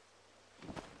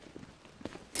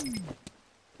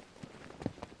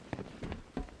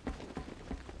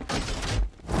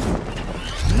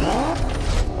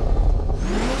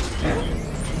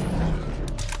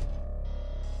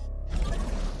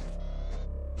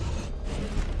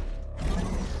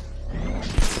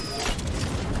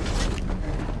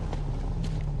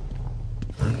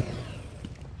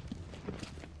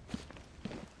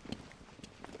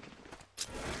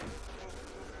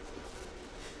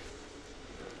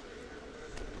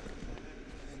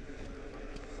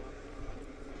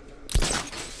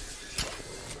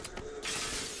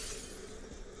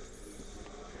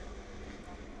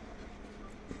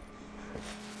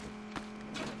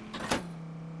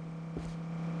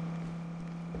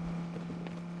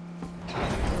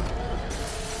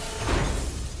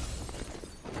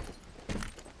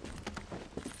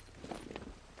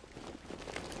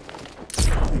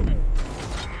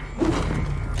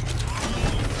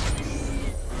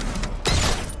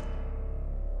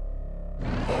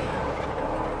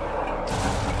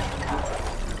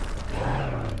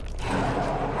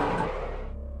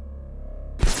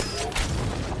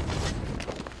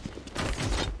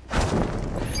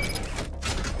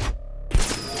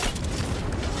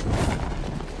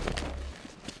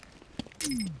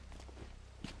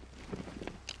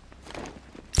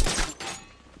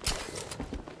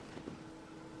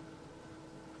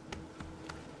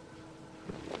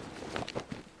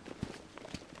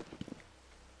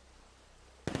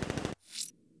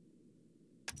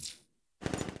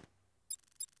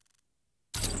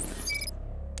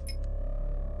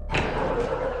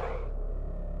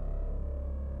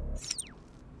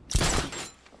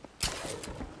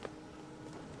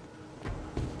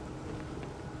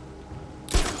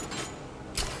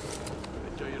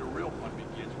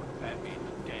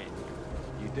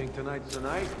 think tonight's the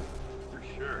night? For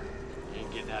sure. He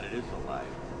ain't getting out of this alive.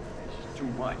 This is too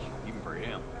much, even for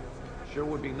him. Sure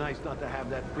would be nice not to have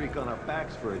that freak on our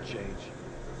backs for a change.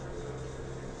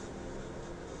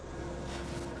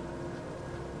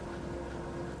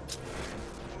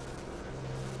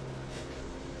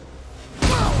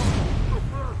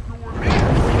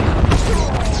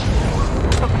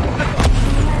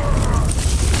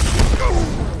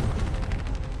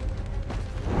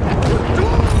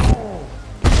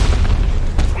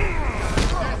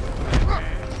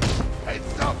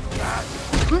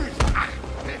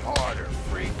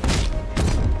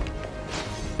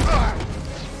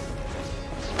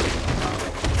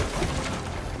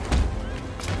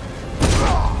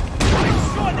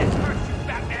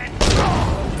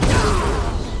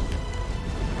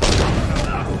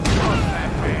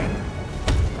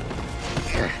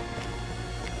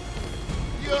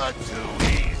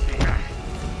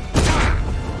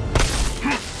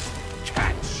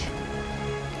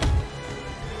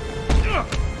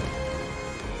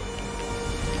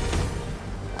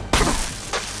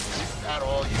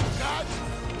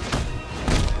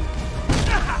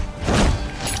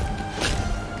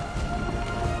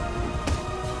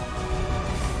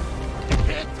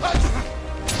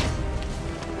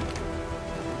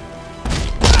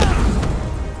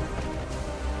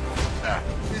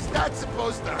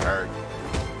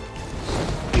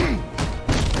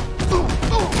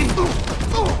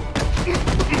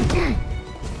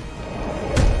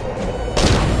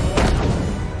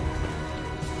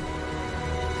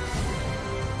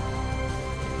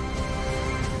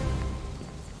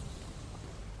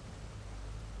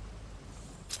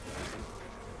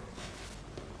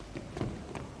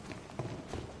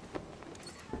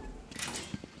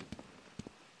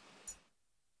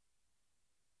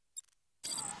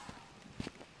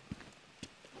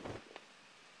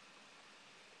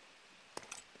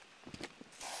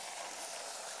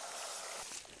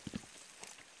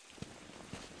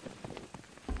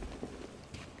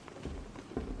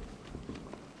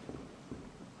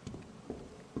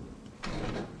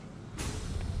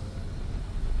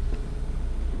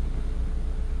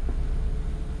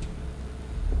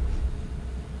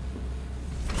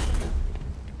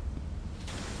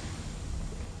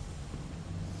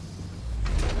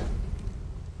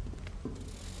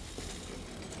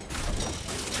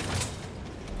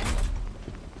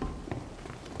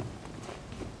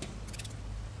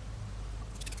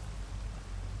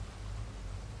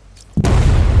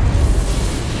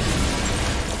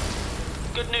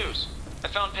 Good news. I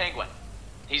found Penguin.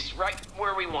 He's right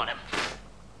where we want him.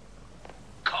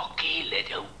 Cocky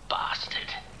little bastard.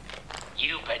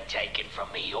 You've been taken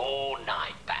from me all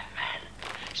night, Batman.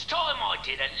 It's time I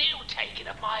did a little taking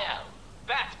of my own.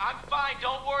 Bat, I'm fine.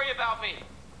 Don't worry about me.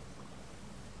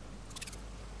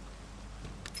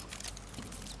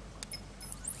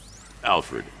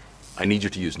 Alfred, I need you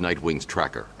to use Nightwing's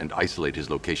tracker and isolate his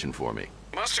location for me.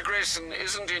 Master Grayson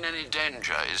isn't in any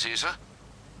danger, is he, sir?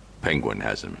 Penguin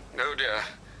has him. Oh dear.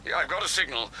 Yeah, I've got a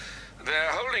signal.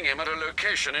 They're holding him at a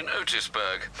location in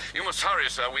Otisburg. You must hurry,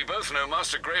 sir. We both know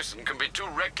Master Grayson can be too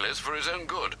reckless for his own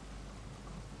good.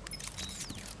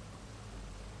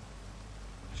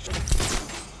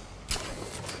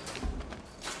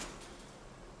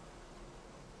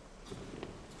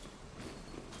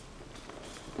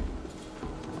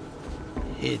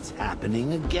 It's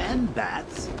happening again,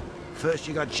 Bats. First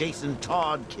you got Jason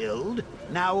Todd killed,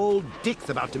 now old Dick's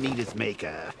about to meet his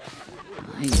maker.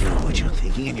 I know what you're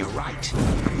thinking, and you're right.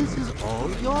 This is all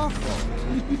your fault.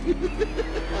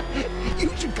 You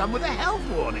should come with a health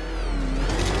warning.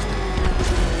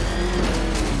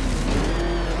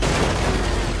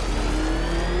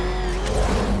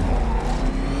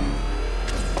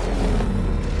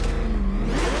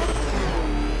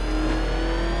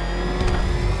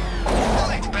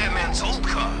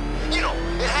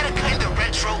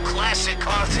 Classic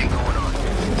car thing going on.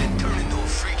 Didn't turn into a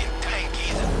freaking tank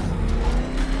either.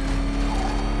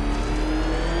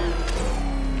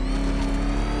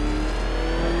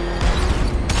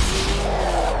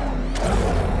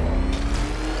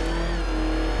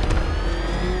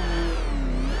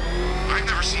 I've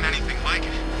never seen anything like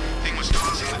it. Thing was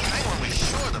tossing the Penguin was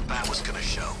sure the bat was gonna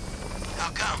show.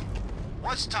 How come?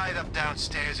 What's tied up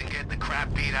downstairs and getting the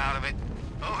crap beat out of it?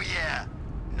 Oh yeah,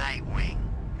 Nightwing.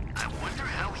 I wonder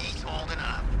how he's holding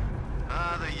up.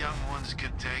 The young ones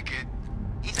could take it.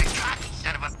 He's a cocky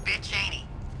son of a bitch, ain't he?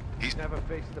 He's never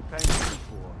faced the Penguin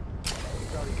before. He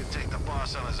thought he could take the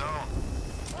boss on his own.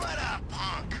 What a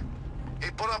punk!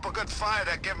 He put up a good fight,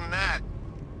 I give him that.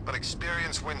 But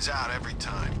experience wins out every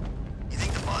time. You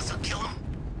think the boss will kill him?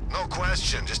 No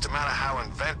question, just a matter how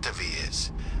inventive he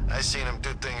is. I seen him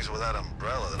do things with that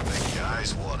umbrella that'll make your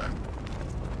eyes water.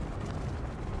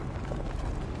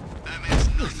 That means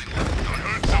nothing. I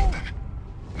heard something.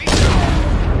 Me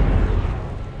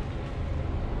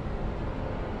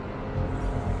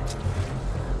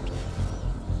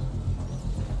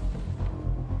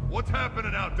What's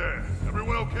happening out there?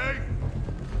 Everyone okay?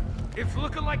 If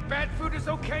looking like bad food is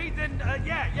okay, then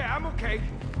yeah, I'm okay.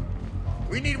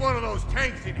 We need one of those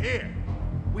tanks in here.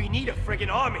 We need a friggin'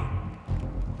 army.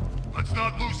 Let's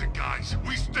not lose it, guys.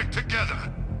 We stick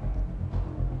together.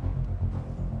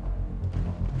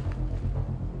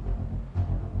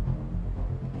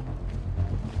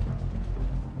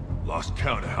 Lost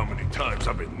count of how many times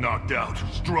I've been knocked out,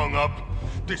 strung up.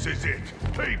 This is it.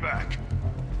 Payback.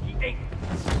 He ain't.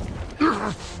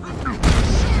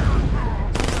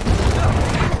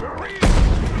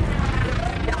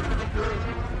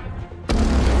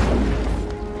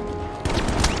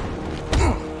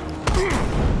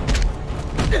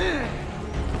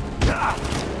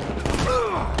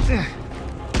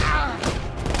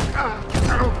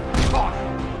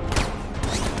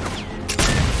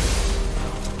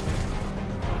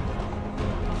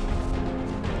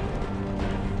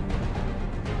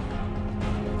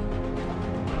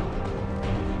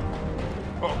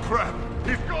 Oh crap!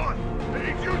 He's gone!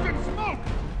 He's using smoke!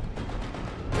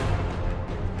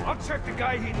 I'll check the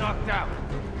guy he knocked out.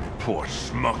 Poor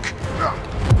schmuck.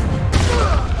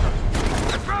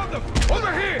 I found him!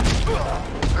 Over here!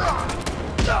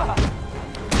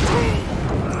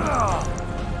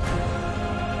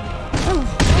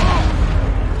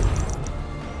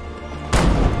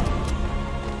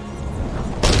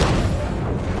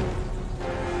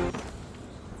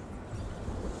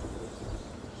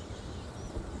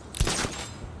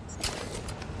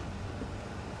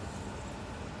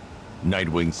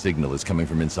 Nightwing's signal is coming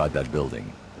from inside that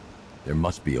building. There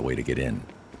must be a way to get in.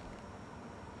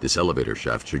 This elevator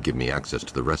shaft should give me access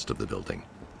to the rest of the building.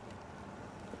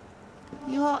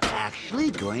 You're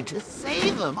actually going to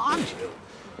save him, aren't you?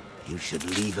 You should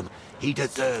leave him. He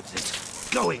deserves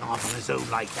it. Going off on his own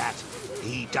like that.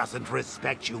 He doesn't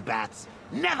respect you, Bats.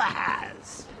 Never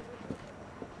has.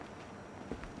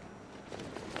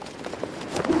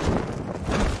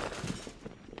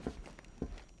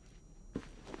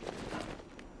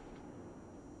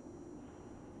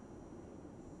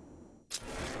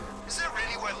 Is there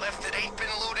anywhere left that ain't been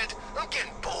looted? I'm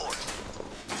getting bored.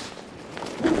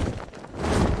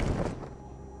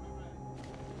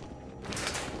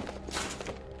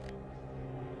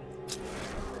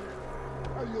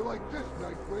 How do you like this,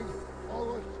 Nightwing?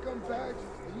 All us scumbags,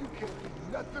 and you can't do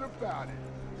nothing about it.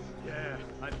 Yeah,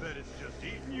 I bet it's just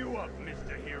eating you up,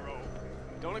 Mr. Hero.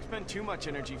 Don't expend too much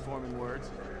energy forming words.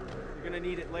 You're gonna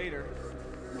need it later.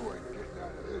 You ain't getting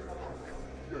out of this, punk.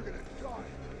 You're gonna die.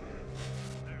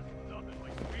 There's nothing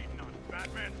like beating on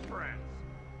Batman's friends.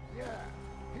 Yeah,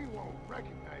 he won't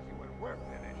recognize you when we're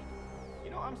finished.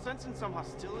 You know, I'm sensing some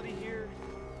hostility here.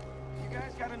 You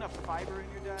guys got enough fiber in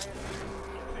your diet?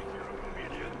 You think you're a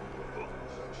comedian? We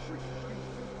should do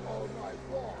this all night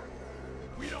long.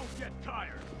 We don't get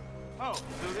tired. Oh,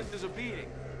 so this is a beating.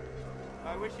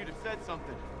 I wish you'd have said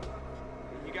something.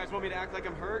 You guys want me to act like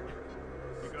I'm hurt?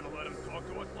 You gonna let him talk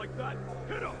to us like that?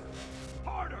 Hit him!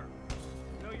 Harder!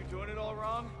 You know you're doing it all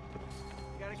wrong?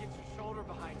 You gotta get your shoulder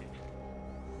behind it.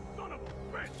 Son of a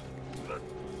bitch!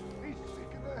 He's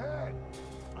sick in the head.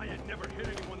 I had never hit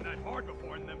anyone that hard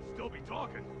before and them still be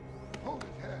talking. Hold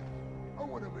his head. I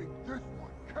want to make this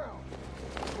one count.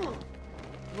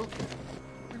 Look at him.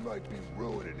 We might be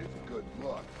ruining his good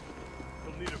luck.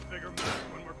 He'll need a bigger mask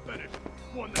when we're finished.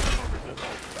 One that covers his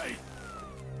whole face.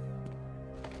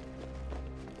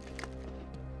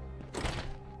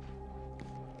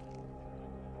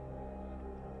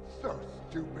 So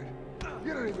stupid.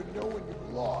 You don't even know when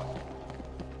you've lost.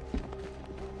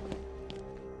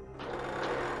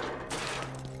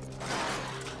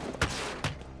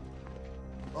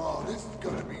 Oh, this is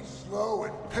gonna be slow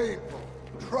and painful.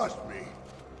 Trust me.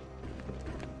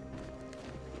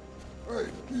 Hey,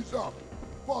 ease up.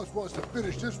 Boss wants to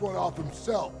finish this one off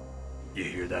himself. You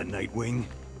hear that, Nightwing?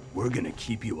 We're gonna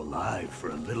keep you alive for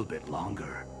a little bit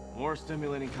longer. More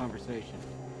stimulating conversation.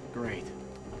 Great.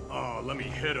 Oh, let me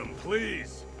hit him,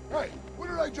 please. Hey, what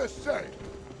did I just say?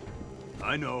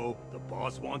 I know, the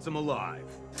boss wants him alive.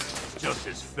 It's just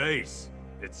his face.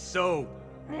 It's so...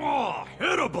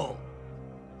 hittable!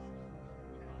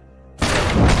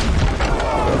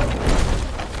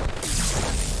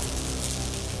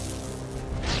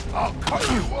 I'll cut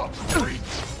you up, freak!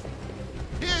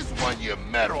 Here's one you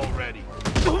met already.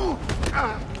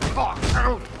 I thought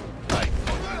you'd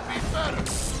be better.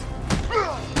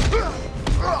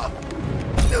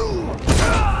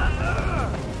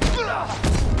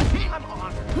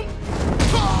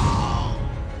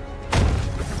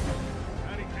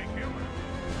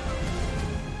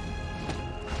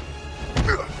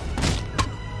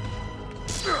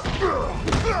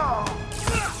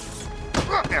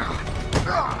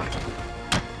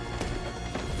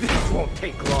 This won't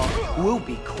take long. We'll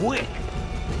be quick.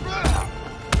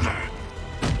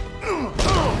 You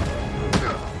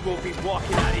won't be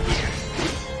walking out of here.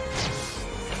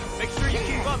 Make sure you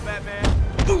keep up, Batman.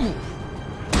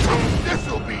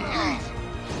 This'll be easy.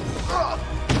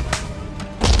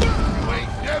 You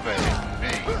ain't never hitting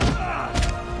me.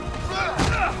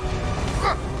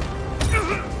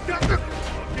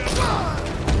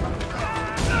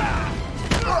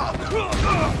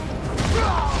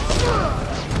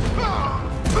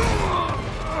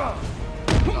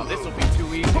 Oh, this'll be too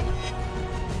easy.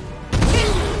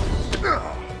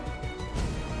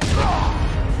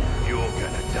 You're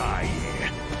gonna die here.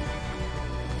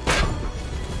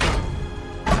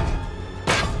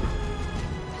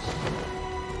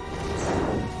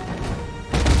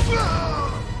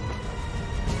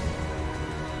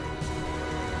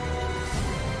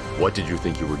 What did you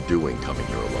think you were doing coming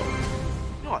here alone?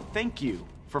 Oh, thank you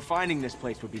for finding this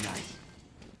place would be nice.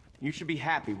 You should be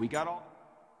happy. We got all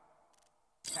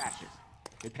patches.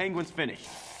 The Penguin's finished.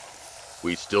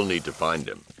 We still need to find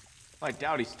him. I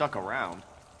doubt he's stuck around.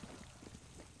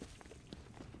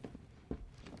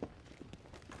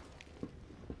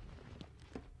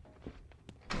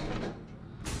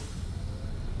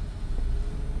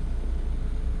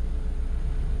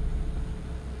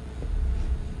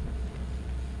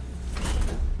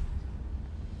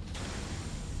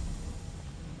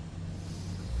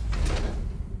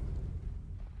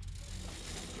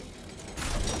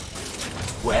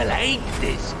 Well, ain't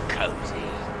this cozy?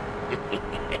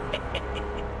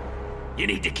 You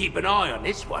need to keep an eye on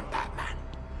this one, Batman.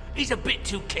 He's a bit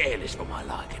too careless for my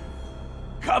liking.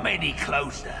 Come any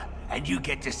closer, and you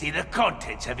get to see the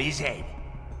contents of his head.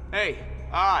 Hey,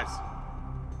 Oz.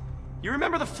 You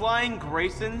remember the Flying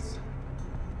Graysons?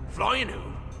 Flying who?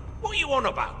 What are you on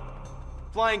about?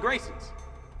 Flying Graysons.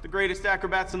 The greatest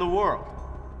acrobats in the world.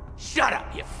 Shut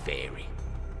up, you fairy.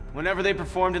 Whenever they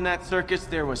performed in that circus,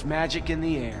 there was magic in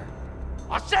the air.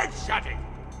 I said shut it!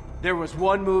 There was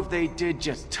one move they did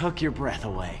just took your breath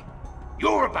away.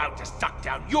 You're about to suck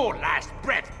down your last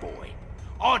breath, boy.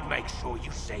 I'd make sure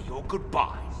you say your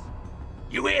goodbyes.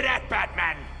 You hear that,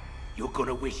 Batman? You're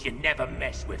gonna wish you never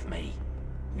messed with me.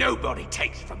 Nobody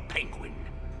takes from Penguin.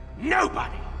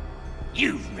 Nobody!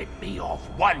 You've ripped me off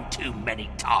one too many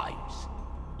times.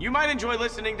 You might enjoy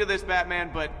listening to this,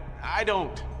 Batman, but I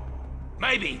don't.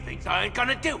 Maybe he thinks I ain't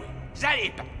gonna do it. Is that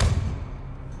it?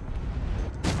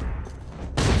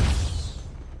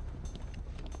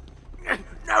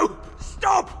 No!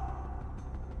 Stop!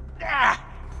 Ah!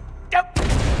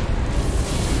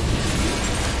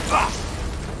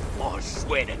 I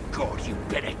swear to God, you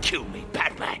better kill me,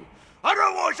 Batman.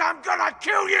 Otherwise, I'm gonna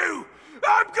kill you!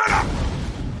 I'm gonna...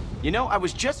 You know, I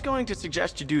was just going to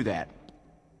suggest you do that.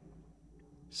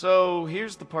 So,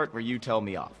 here's the part where you tell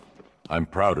me off. I'm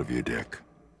proud of you, Dick.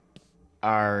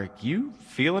 Are you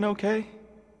feeling okay?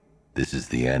 This is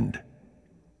the end.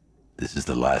 This is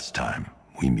the last time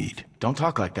we meet. Don't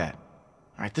talk like that.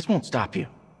 All right, this won't stop you.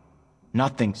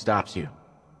 Nothing stops you.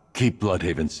 Keep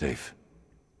Bloodhaven safe.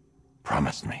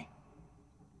 Promise me.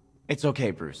 It's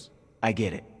okay, Bruce. I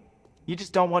get it. You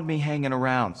just don't want me hanging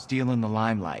around, stealing the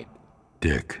limelight.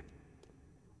 Dick.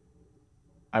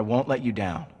 I won't let you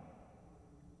down.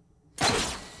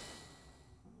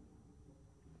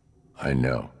 I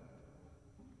know.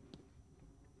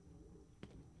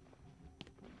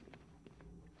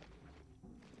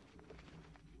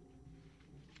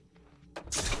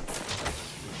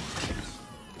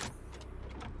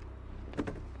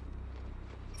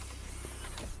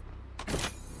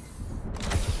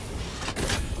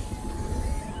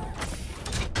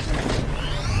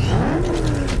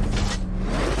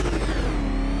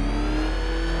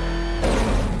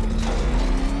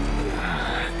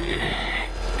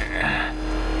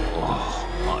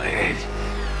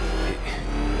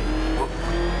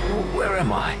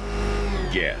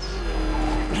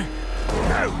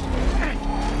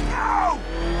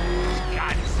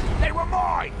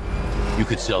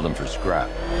 Sell them for scrap.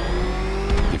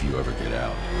 If you ever get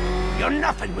out. You're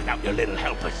nothing without your little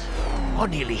helpers. I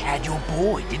nearly had your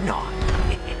boy, didn't I?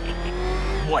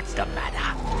 What's the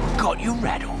matter? Got you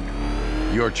rattled?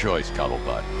 Your choice,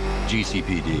 Cuddlebutt.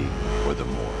 GCPD or the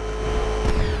morgue.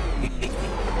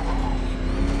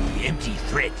 Empty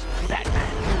threats,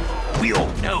 Batman. We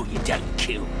all know you don't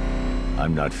kill.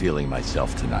 I'm not feeling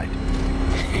myself tonight.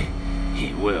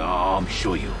 Well, I'm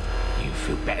sure you'll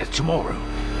feel better tomorrow.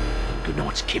 Good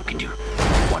night's Kip can do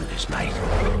wonders, mate.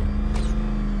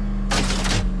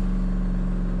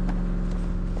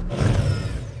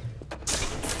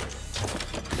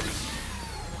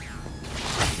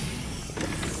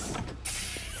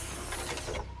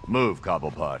 Move,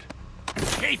 Cobblepot.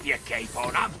 Keep your cape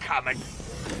on, I'm coming.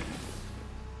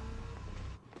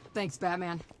 Thanks,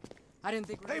 Batman. I didn't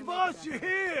think. Hey, boss, you're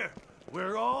here.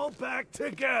 We're all back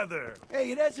together.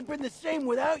 Hey, it hasn't been the same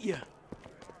without you.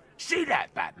 See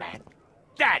that, Batman?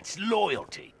 That's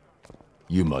loyalty.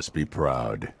 You must be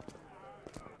proud.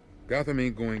 Gotham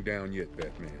ain't going down yet,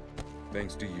 Batman.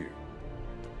 Thanks to you.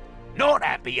 Not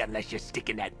happy unless you're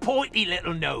sticking that pointy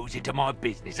little nose into my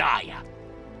business, are ya?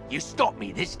 You stopped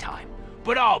me this time,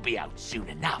 but I'll be out soon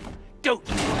enough. Don't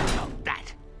you worry about